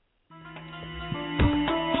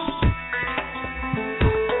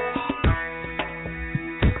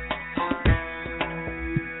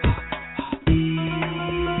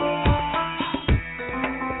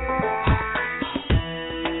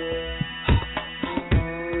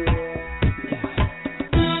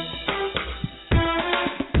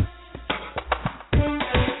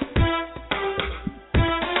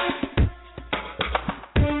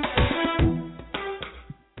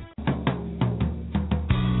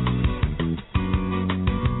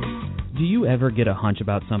 Do you ever get a hunch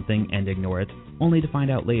about something and ignore it, only to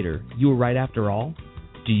find out later you were right after all?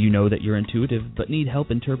 Do you know that you're intuitive but need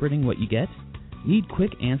help interpreting what you get? Need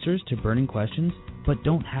quick answers to burning questions but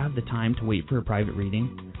don't have the time to wait for a private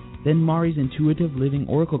reading? Then Mari's Intuitive Living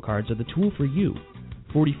Oracle cards are the tool for you.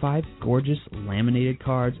 45 gorgeous laminated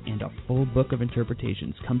cards and a full book of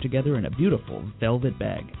interpretations come together in a beautiful velvet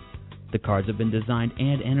bag. The cards have been designed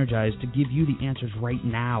and energized to give you the answers right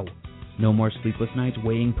now. No more sleepless nights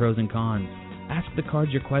weighing pros and cons. Ask the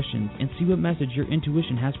cards your questions and see what message your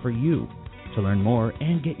intuition has for you. To learn more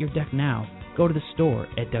and get your deck now, go to the store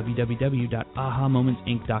at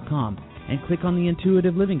www.ahamomentsinc.com and click on the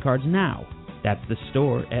Intuitive Living cards now. That's the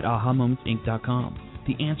store at ahamomentsinc.com.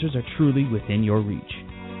 The answers are truly within your reach.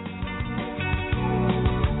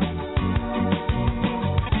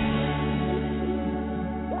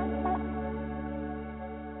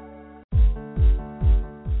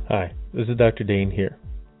 Hi, this is Dr. Dane here.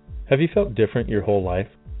 Have you felt different your whole life?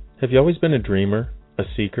 Have you always been a dreamer, a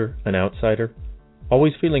seeker, an outsider?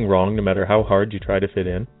 Always feeling wrong no matter how hard you try to fit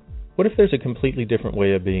in? What if there's a completely different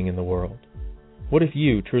way of being in the world? What if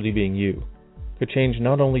you, truly being you, could change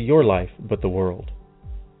not only your life, but the world?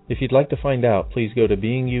 If you'd like to find out, please go to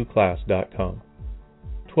beingyouclass.com.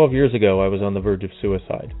 12 years ago, I was on the verge of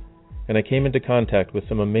suicide, and I came into contact with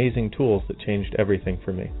some amazing tools that changed everything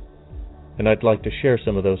for me. And I'd like to share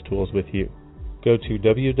some of those tools with you. Go to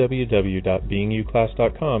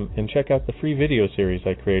www.beingyouclass.com and check out the free video series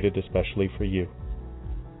I created especially for you.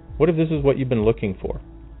 What if this is what you've been looking for?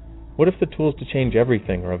 What if the tools to change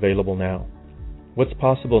everything are available now? What's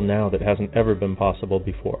possible now that hasn't ever been possible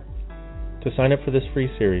before? To sign up for this free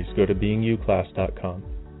series, go to beingyouclass.com.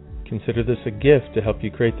 Consider this a gift to help you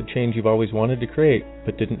create the change you've always wanted to create,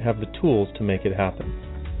 but didn't have the tools to make it happen.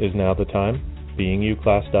 Is now the time?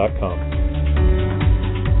 beingyouclass.com.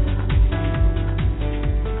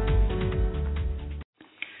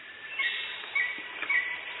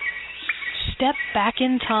 Step back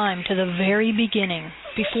in time to the very beginning,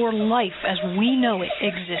 before life as we know it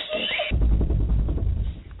existed.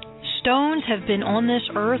 Stones have been on this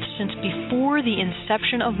earth since before the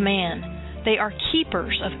inception of man. They are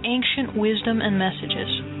keepers of ancient wisdom and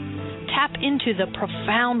messages. Tap into the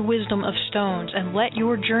profound wisdom of stones and let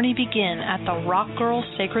your journey begin at the Rock Girl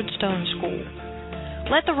Sacred Stone School.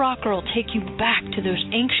 Let the Rock Girl take you back to those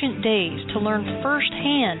ancient days to learn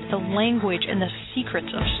firsthand the language and the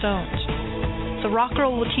secrets of stones. The Rock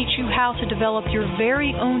Girl will teach you how to develop your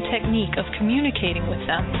very own technique of communicating with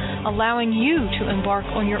them, allowing you to embark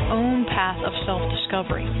on your own path of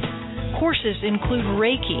self-discovery. Courses include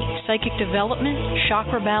Reiki, psychic development,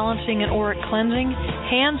 chakra balancing and auric cleansing,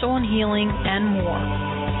 hands-on healing, and more.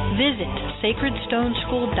 Visit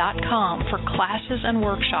sacredstoneschool.com for classes and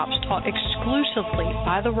workshops taught exclusively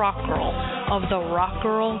by the Rock Girl of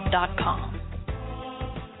therockgirl.com.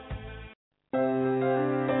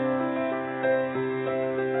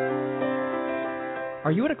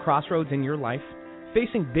 Are you at a crossroads in your life,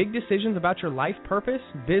 facing big decisions about your life purpose,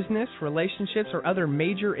 business, relationships, or other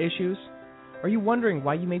major issues? Are you wondering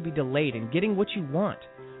why you may be delayed in getting what you want?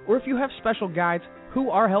 Or if you have special guides who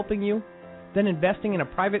are helping you? Then investing in a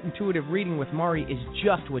private intuitive reading with Mari is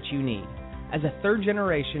just what you need. As a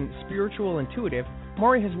third-generation spiritual intuitive,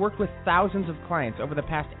 Mari has worked with thousands of clients over the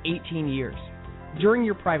past 18 years. During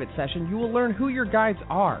your private session, you will learn who your guides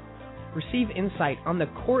are, receive insight on the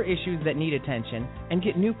core issues that need attention, and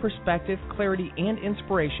get new perspective, clarity, and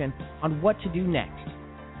inspiration on what to do next.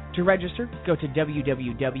 To register, go to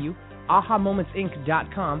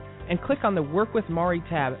www.ahamomentsinc.com and click on the Work with Mari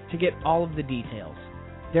tab to get all of the details.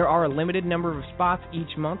 There are a limited number of spots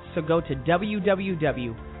each month, so go to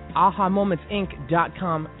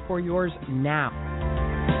www.ahamomentsinc.com for yours now.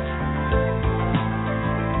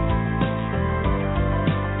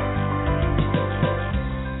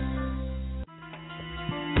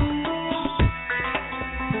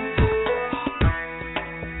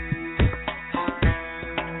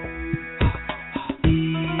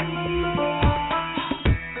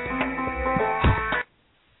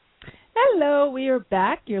 We are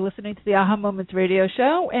back. You're listening to the Aha Moments radio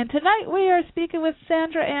show, and tonight we are speaking with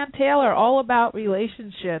Sandra Ann Taylor all about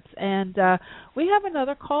relationships. And we have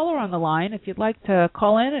another caller on the line. If you'd like to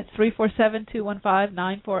call in, it's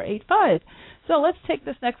 347-215-9485. So let's take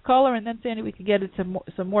this next caller, and then, Sandy, we can get into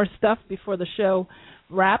some more stuff before the show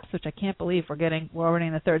wraps, which I can't believe we're already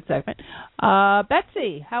in the third segment.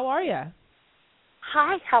 Betsy, how are you?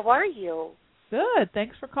 Hi, how are you? Good.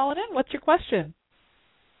 Thanks for calling in. What's your question?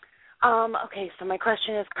 Okay, so my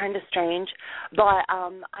question is kind of strange, but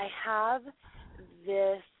I have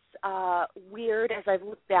this weird, as I've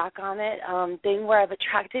looked back on it, thing where I've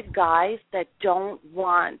attracted guys that don't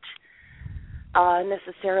want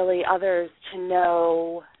necessarily others to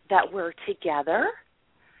know that we're together.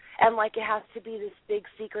 And, like, it has to be this big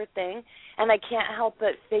secret thing, and I can't help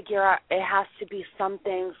but figure out it has to be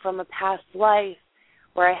something from a past life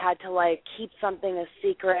where I had to, like, keep something a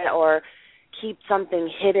secret or keep something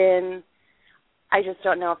hidden. I just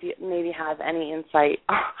don't know if you maybe have any insight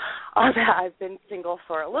on that. I've been single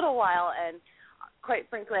for a little while, and quite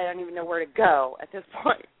frankly, I don't even know where to go at this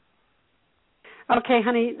point. Okay,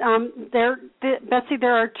 honey, Betsy,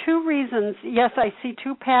 there are two reasons. Yes, I see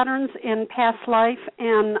two patterns in past life,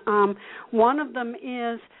 and one of them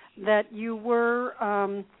is that you were,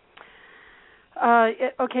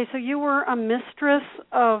 so you were a mistress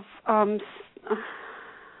of, I'm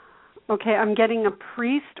getting a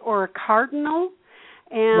priest or a cardinal,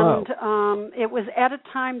 and it was at a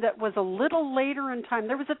time that was a little later in time.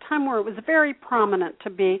 There was a time where it was very prominent to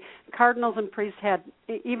be. Cardinals and priests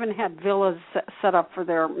even had villas set up for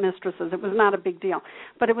their mistresses. It was not a big deal.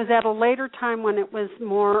 But it was at a later time when it was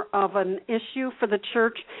more of an issue for the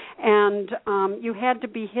church, and you had to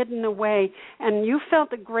be hidden away. And you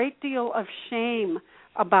felt a great deal of shame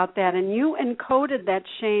about that, and you encoded that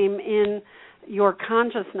shame in your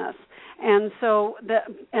consciousness. And so,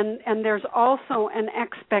 and there's also an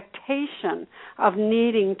expectation of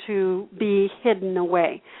needing to be hidden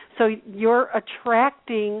away. So you're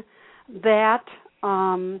attracting that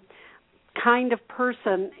kind of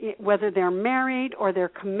person, whether they're married or they're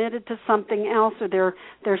committed to something else, or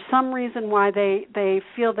there's some reason why they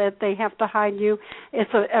feel that they have to hide you.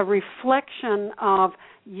 It's a reflection of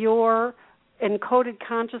your encoded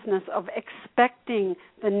consciousness of expecting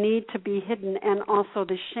the need to be hidden, and also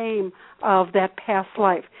the shame of that past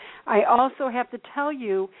life. I also have to tell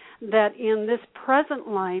you that in this present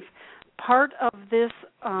life, part of this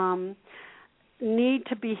need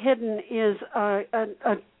to be hidden is a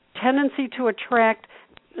tendency to attract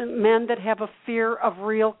men that have a fear of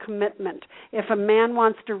real commitment. If a man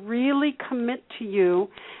wants to really commit to you,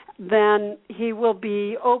 then he will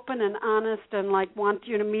be open and honest and want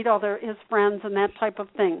you to meet all his friends and that type of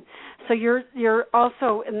thing. So you're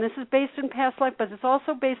also, and this is based in past life, but it's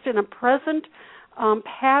also based in a present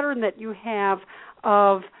pattern that you have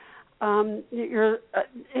of and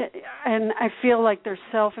I feel like there's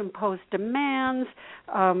self-imposed demands,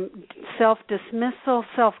 self-dismissal,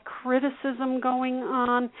 self-criticism going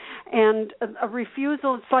on, and a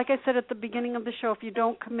refusal. It's like I said at the beginning of the show, if you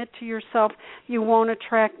don't commit to yourself, you won't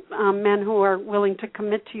attract men who are willing to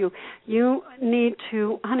commit to you. You need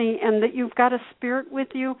to, honey, and that you've got a spirit with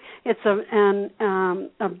you. It's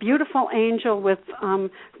a beautiful angel with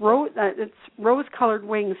it's rose-colored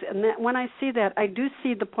wings, and that, when I see that, I do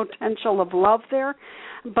see the potential of love there,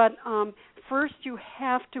 but first you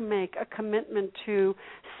have to make a commitment to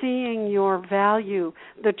seeing your value,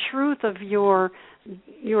 the truth of your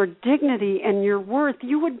dignity and your worth.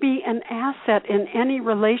 You would be an asset in any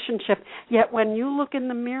relationship, yet when you look in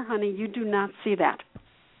the mirror, honey, you do not see that.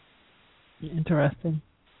 Interesting.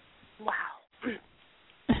 Wow.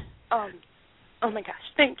 Oh my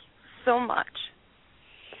gosh, thank you so much.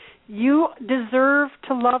 You deserve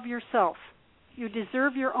to love yourself. You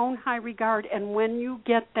deserve your own high regard, and when you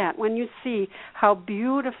get that, when you see how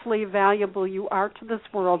beautifully valuable you are to this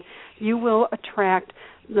world, you will attract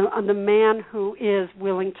the man who is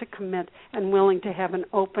willing to commit and willing to have an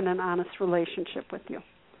open and honest relationship with you.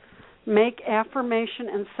 Make affirmation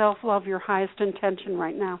and self-love your highest intention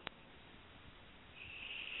right now.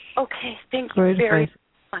 Okay, thank you Great very advice.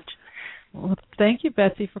 much. Well, thank you,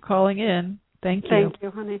 Betsy, for calling in. Thank you. Thank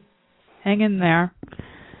you, honey. Hang in there.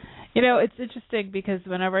 You know, it's interesting because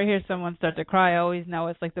whenever I hear someone start to cry, I always know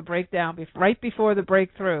it's like the breakdown right before the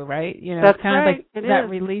breakthrough, right? You know, That's it's kind right. of like it that is.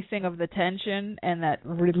 releasing of the tension and that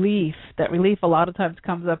relief. That relief a lot of times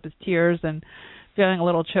comes up as tears and feeling a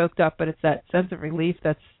little choked up, but it's that sense of relief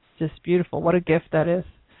that's just beautiful. What a gift that is.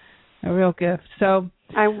 A real gift. So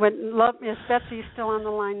I would love, if Betsy's still on the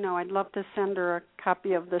line, no, I'd love to send her a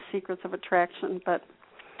copy of The Secrets of Attraction, but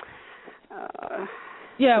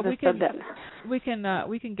yeah, we can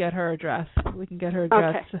get her address. We can get her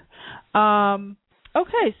address. Okay.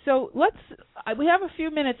 Okay, so we have a few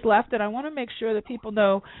minutes left, and I want to make sure that people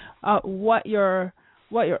know what you're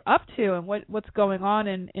up to and what's going on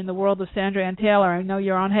in the world of Sandra Ann Taylor. I know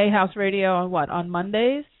you're on Hay House Radio on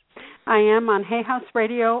Mondays? I am on Hay House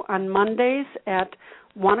Radio on Mondays at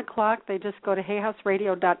 1 o'clock. They just go to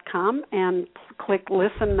hayhouseradio.com and click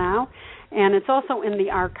Listen Now. And it's also in the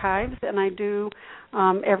archives, and I do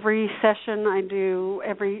every session,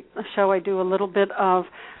 every show I do a little bit of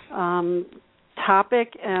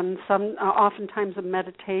topic and oftentimes a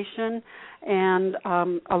meditation and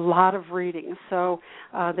a lot of reading. So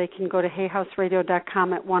they can go to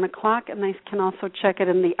hayhouseradio.com at 1 o'clock, and they can also check it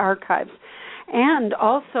in the archives. And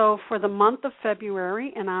also for the month of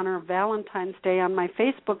February, in honor of Valentine's Day, on my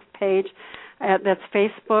Facebook page, that's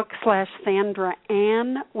Facebook/Sandra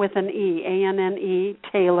Ann with an E, A-N-N-E,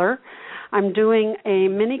 Taylor. I'm doing a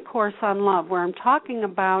mini course on love where I'm talking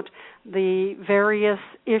about the various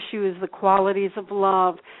issues, the qualities of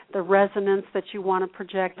love, the resonance that you want to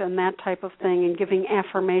project, and that type of thing, and giving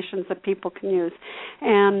affirmations that people can use.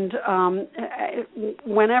 And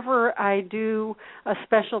whenever I do a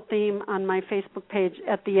special theme on my Facebook page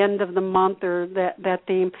at the end of the month or that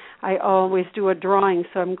theme, I always do a drawing.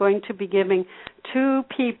 So I'm going to be giving 2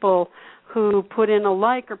 people who put in a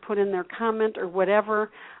like or put in their comment or whatever.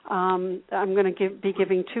 I'm going to be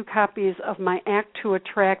giving 2 copies of my Act to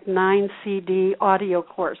Attract 9 CD audio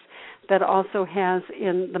course that also has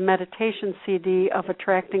in the meditation CD of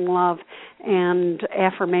attracting love and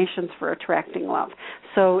affirmations for attracting love.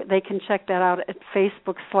 So they can check that out at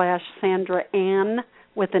Facebook/Sandra Ann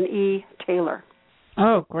with an E, Taylor.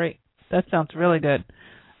 Oh, great. That sounds really good.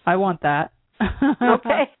 I want that.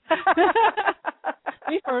 Okay.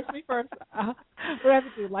 Me first. What do I have to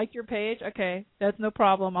do? Like your page? Okay, that's no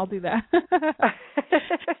problem. I'll do that.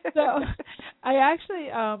 So, I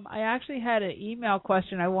actually had an email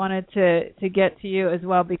question I wanted to get to you as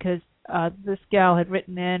well, because this gal had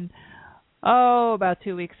written in about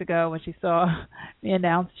 2 weeks ago when she saw me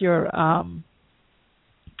announce your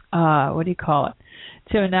what do you call it?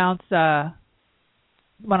 To announce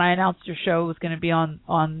when I announced your show was going to be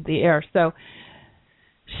on the air. So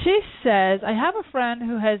she says, I have a friend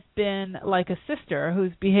who has been like a sister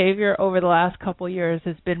whose behavior over the last couple of years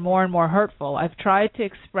has been more and more hurtful. I've tried to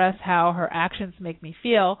express how her actions make me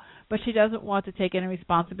feel, but she doesn't want to take any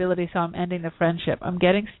responsibility, so I'm ending the friendship. I'm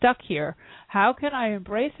getting stuck here. How can I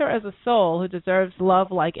embrace her as a soul who deserves love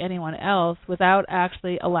like anyone else without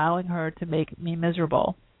actually allowing her to make me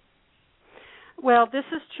miserable? Well, this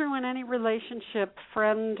is true in any relationship,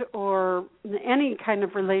 friend or any kind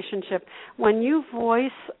of relationship. When you voice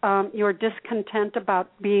your discontent about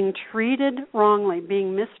being treated wrongly,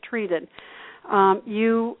 being mistreated,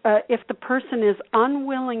 if the person is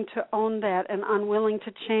unwilling to own that and unwilling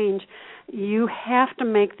to change, you have to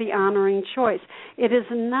make the honoring choice. It's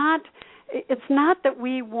not that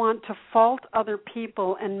we want to fault other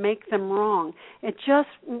people and make them wrong.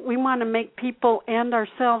 We want to make people and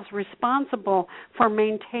ourselves responsible for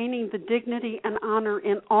maintaining the dignity and honor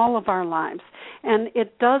in all of our lives. And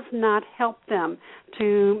it does not help them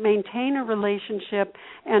to maintain a relationship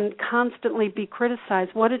and constantly be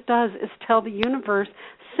criticized. What it does is tell the universe,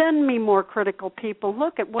 send me more critical people.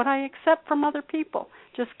 Look at what I accept from other people.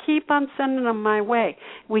 Just keep on sending them my way.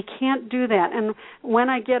 We can't do that. And when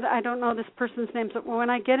I don't know this person's name, but when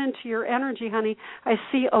I get into your energy, honey, I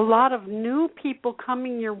see a lot of new people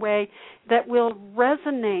coming your way that will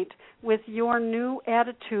resonate with your new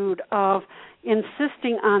attitude of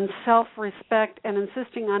insisting on self-respect and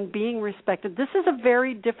insisting on being respected. This is a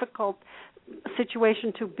very difficult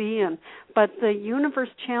situation to be in, but the universe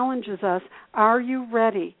challenges us. Are you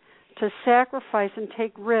ready to sacrifice and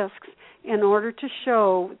take risks in order to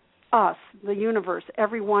show us, the universe,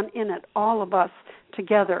 everyone in it, all of us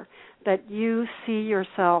together, that you see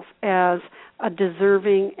yourself as a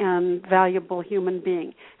deserving and valuable human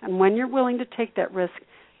being? And when you're willing to take that risk,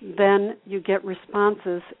 then you get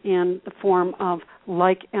responses in the form of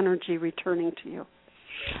like energy returning to you.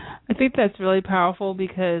 I think that's really powerful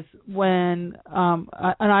because when,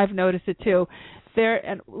 and I've noticed it too, there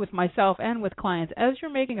and with myself and with clients, as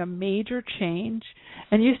you're making a major change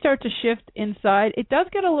and you start to shift inside, it does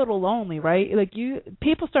get a little lonely, right? Like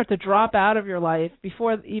people start to drop out of your life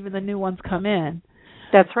before even the new ones come in.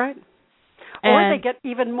 That's right. Or they get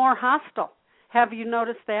even more hostile. Have you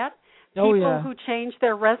noticed that? People who change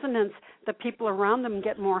their resonance, the people around them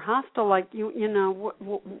get more hostile. Like you know,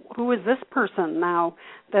 who is this person now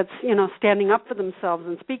that's standing up for themselves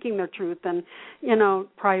and speaking their truth and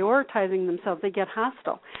prioritizing themselves? They get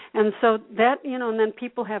hostile, and so that and then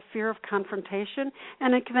people have fear of confrontation,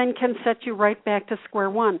 and it then can set you right back to square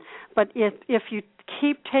one. But if you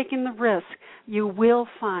keep taking the risk, you will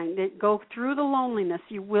find it. Go through the loneliness,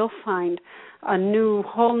 you will find a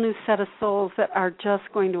whole new set of souls that are just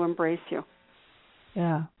going to embrace you.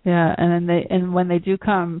 Yeah, and when they do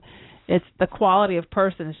come, it's the quality of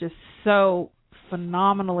person is just so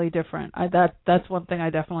phenomenally different. That's one thing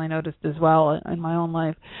I definitely noticed as well in my own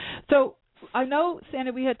life. So I know,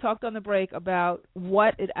 Sandra, we had talked on the break about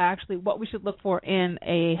what we should look for in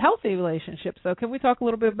a healthy relationship. So can we talk a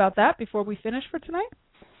little bit about that before we finish for tonight?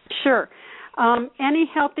 Sure. Any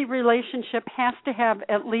healthy relationship has to have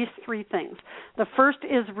at least three things. The first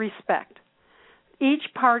is respect. Each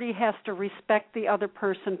party has to respect the other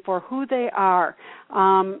person for who they are,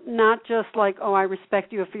 not just like, oh, I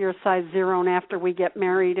respect you if you're a size 0, and after we get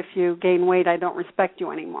married, if you gain weight, I don't respect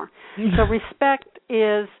you anymore. So respect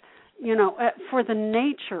is, for the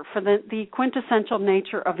nature, for the quintessential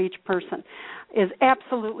nature of each person is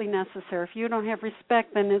absolutely necessary. If you don't have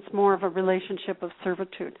respect, then it's more of a relationship of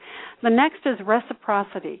servitude. The next is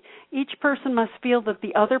reciprocity. Each person must feel that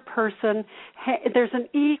the other person, there's an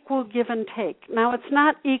equal give and take. Now, it's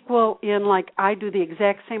not equal in like I do the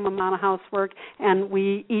exact same amount of housework and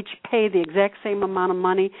we each pay the exact same amount of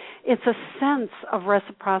money. It's a sense of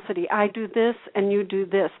reciprocity. I do this and you do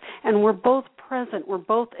this. And we're both present. We're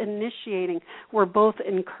both initiating. We're both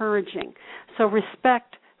encouraging. So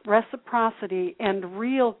respect, reciprocity, and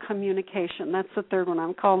real communication. That's the third one.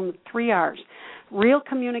 I'm calling it 3 R's. Real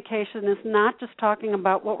communication is not just talking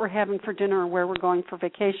about what we're having for dinner or where we're going for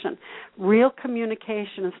vacation. Real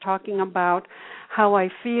communication is talking about how I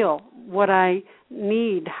feel, what I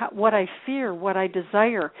need, what I fear, what I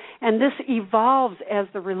desire. And this evolves as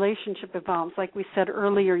the relationship evolves. Like we said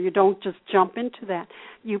earlier, you don't just jump into that.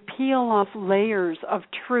 You peel off layers of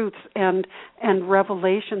truths and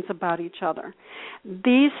revelations about each other.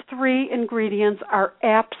 These 3 ingredients are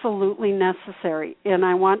absolutely necessary. And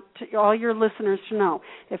I want all your listeners to know,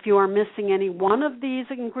 if you are missing any one of these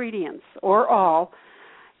ingredients, or all,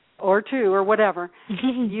 or 2, or whatever,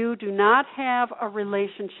 you do not have a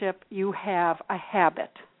relationship, you have a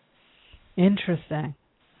habit. Interesting.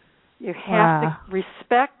 You have to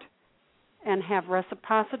respect and have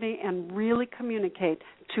reciprocity and really communicate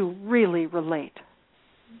to really relate.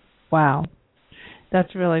 Wow.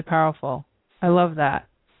 That's really powerful. I love that.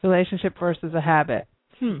 Relationship versus a habit.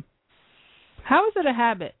 How is it a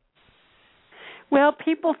habit? Well,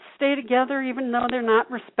 people stay together even though they're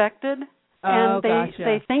not respected. And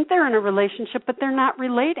they think they're in a relationship, but they're not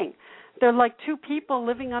relating. They're like 2 people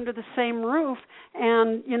living under the same roof,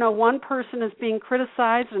 and, one person is being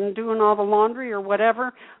criticized and doing all the laundry or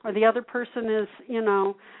whatever, or the other person is,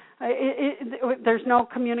 there's no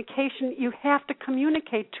communication. You have to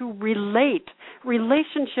communicate to relate.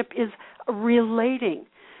 Relationship is relating.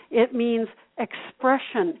 It means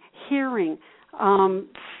expression, hearing,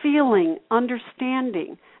 feeling,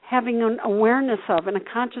 understanding, having an awareness of and a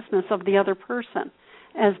consciousness of the other person,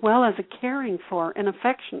 as well as a caring for and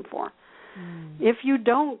affection for. If you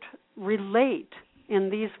don't relate in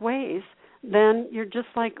these ways, then you're just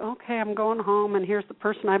like, okay, I'm going home, and here's the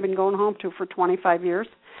person I've been going home to for 25 years.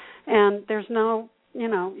 And there's no,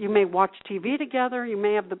 you may watch TV together, you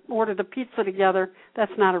may order the pizza together.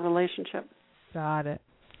 That's not a relationship. Got it.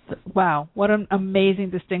 Wow, what an amazing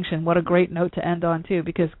distinction. What a great note to end on, too,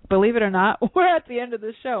 because believe it or not, we're at the end of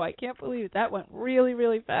the show. I can't believe it. That went really,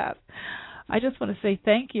 really fast. I just want to say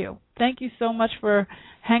thank you. Thank you so much for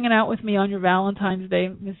hanging out with me on your Valentine's Day,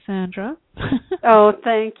 Miss Sandra. Oh,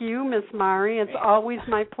 thank you, Miss Mari. It's always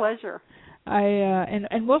my pleasure.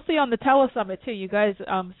 And we'll see on the Telesummit too. You guys,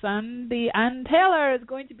 Sandy and Taylor is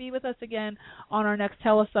going to be with us again on our next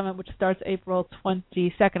Telesummit, which starts April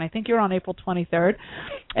 22nd. I think you're on April 23rd,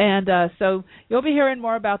 and so you'll be hearing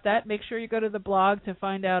more about that. Make sure you go to the blog to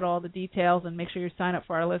find out all the details, and make sure you sign up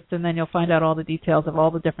for our list, and then you'll find out all the details of all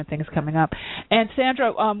the different things coming up. And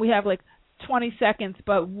Sandra, we have like 20 seconds,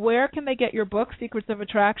 but where can they get your book, Secrets of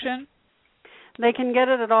Attraction? They can get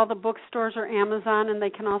it at all the bookstores or Amazon, and they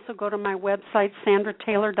can also go to my website,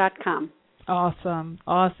 sandrataylor.com. Awesome.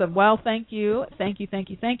 Well, thank you.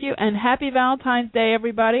 And happy Valentine's Day,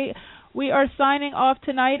 everybody. We are signing off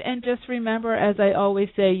tonight, and just remember, as I always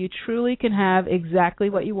say, you truly can have exactly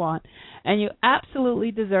what you want, and you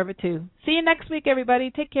absolutely deserve it too. See you next week,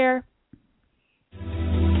 everybody. Take care.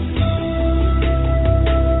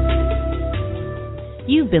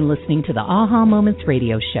 You've been listening to the Aha Moments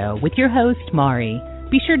radio show with your host, Mari.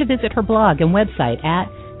 Be sure to visit her blog and website at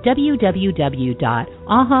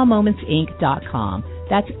www.ahamomentsinc.com.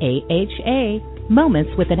 That's AHA,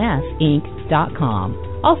 moments with an S, inc.com.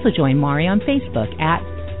 Also join Mari on Facebook at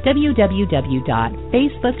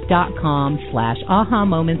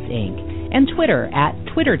www.facebook.com/ahamomentsinc and Twitter at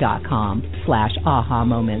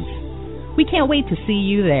twitter.com/ahamoments. We can't wait to see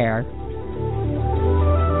you there.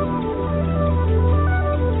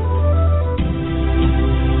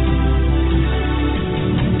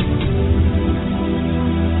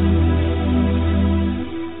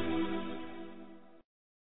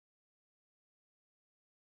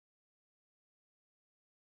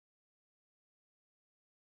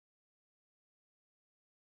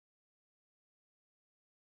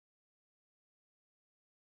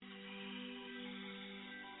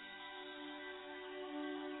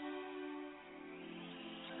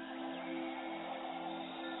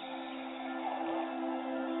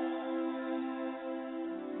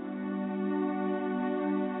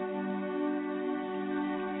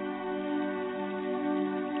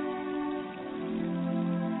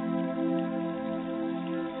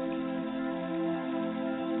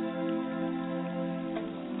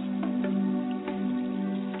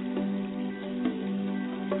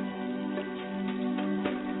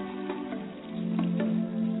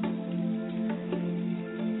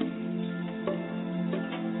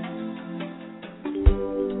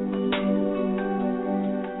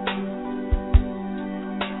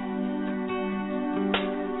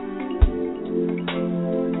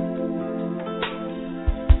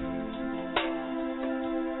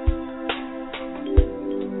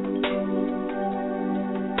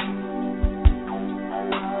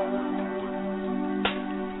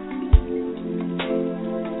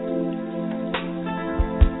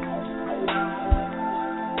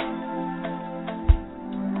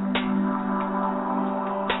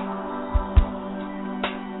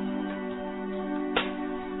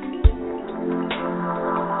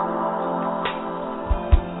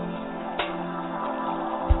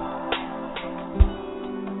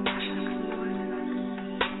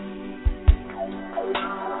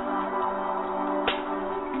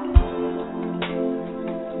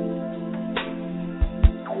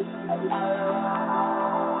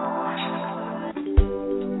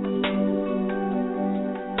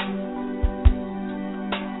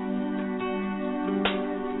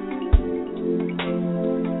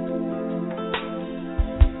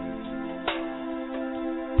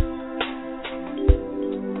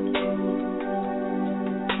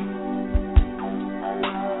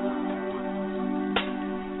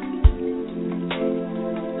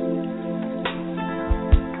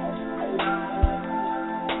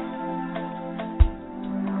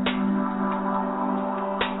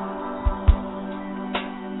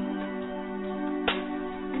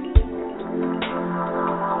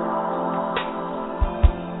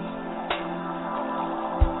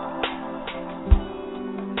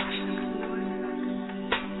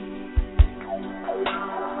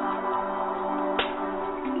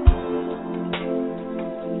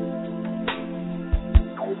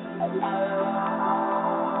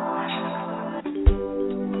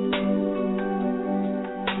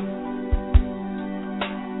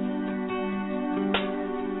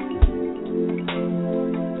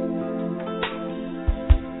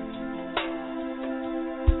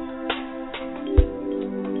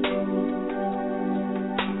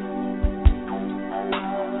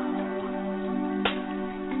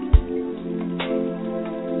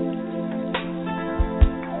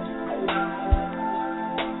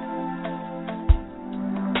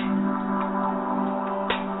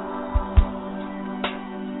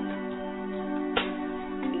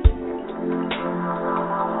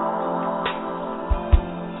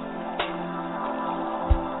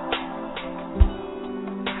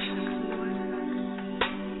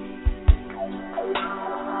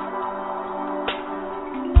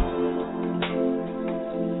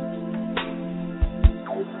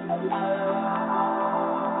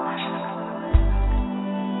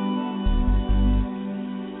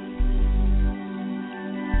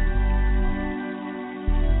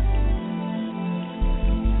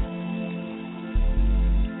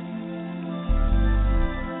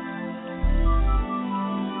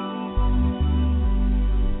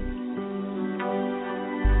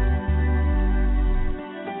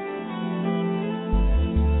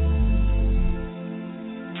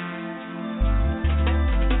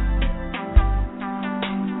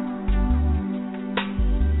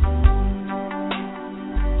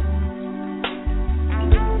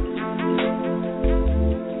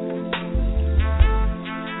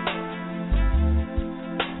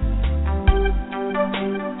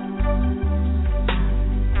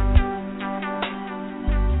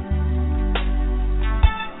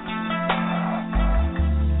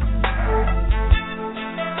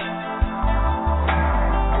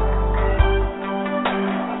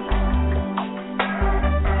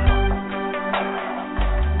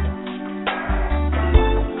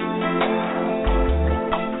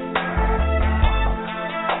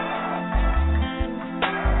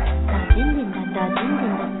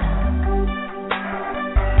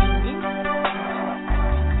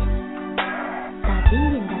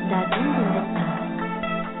 that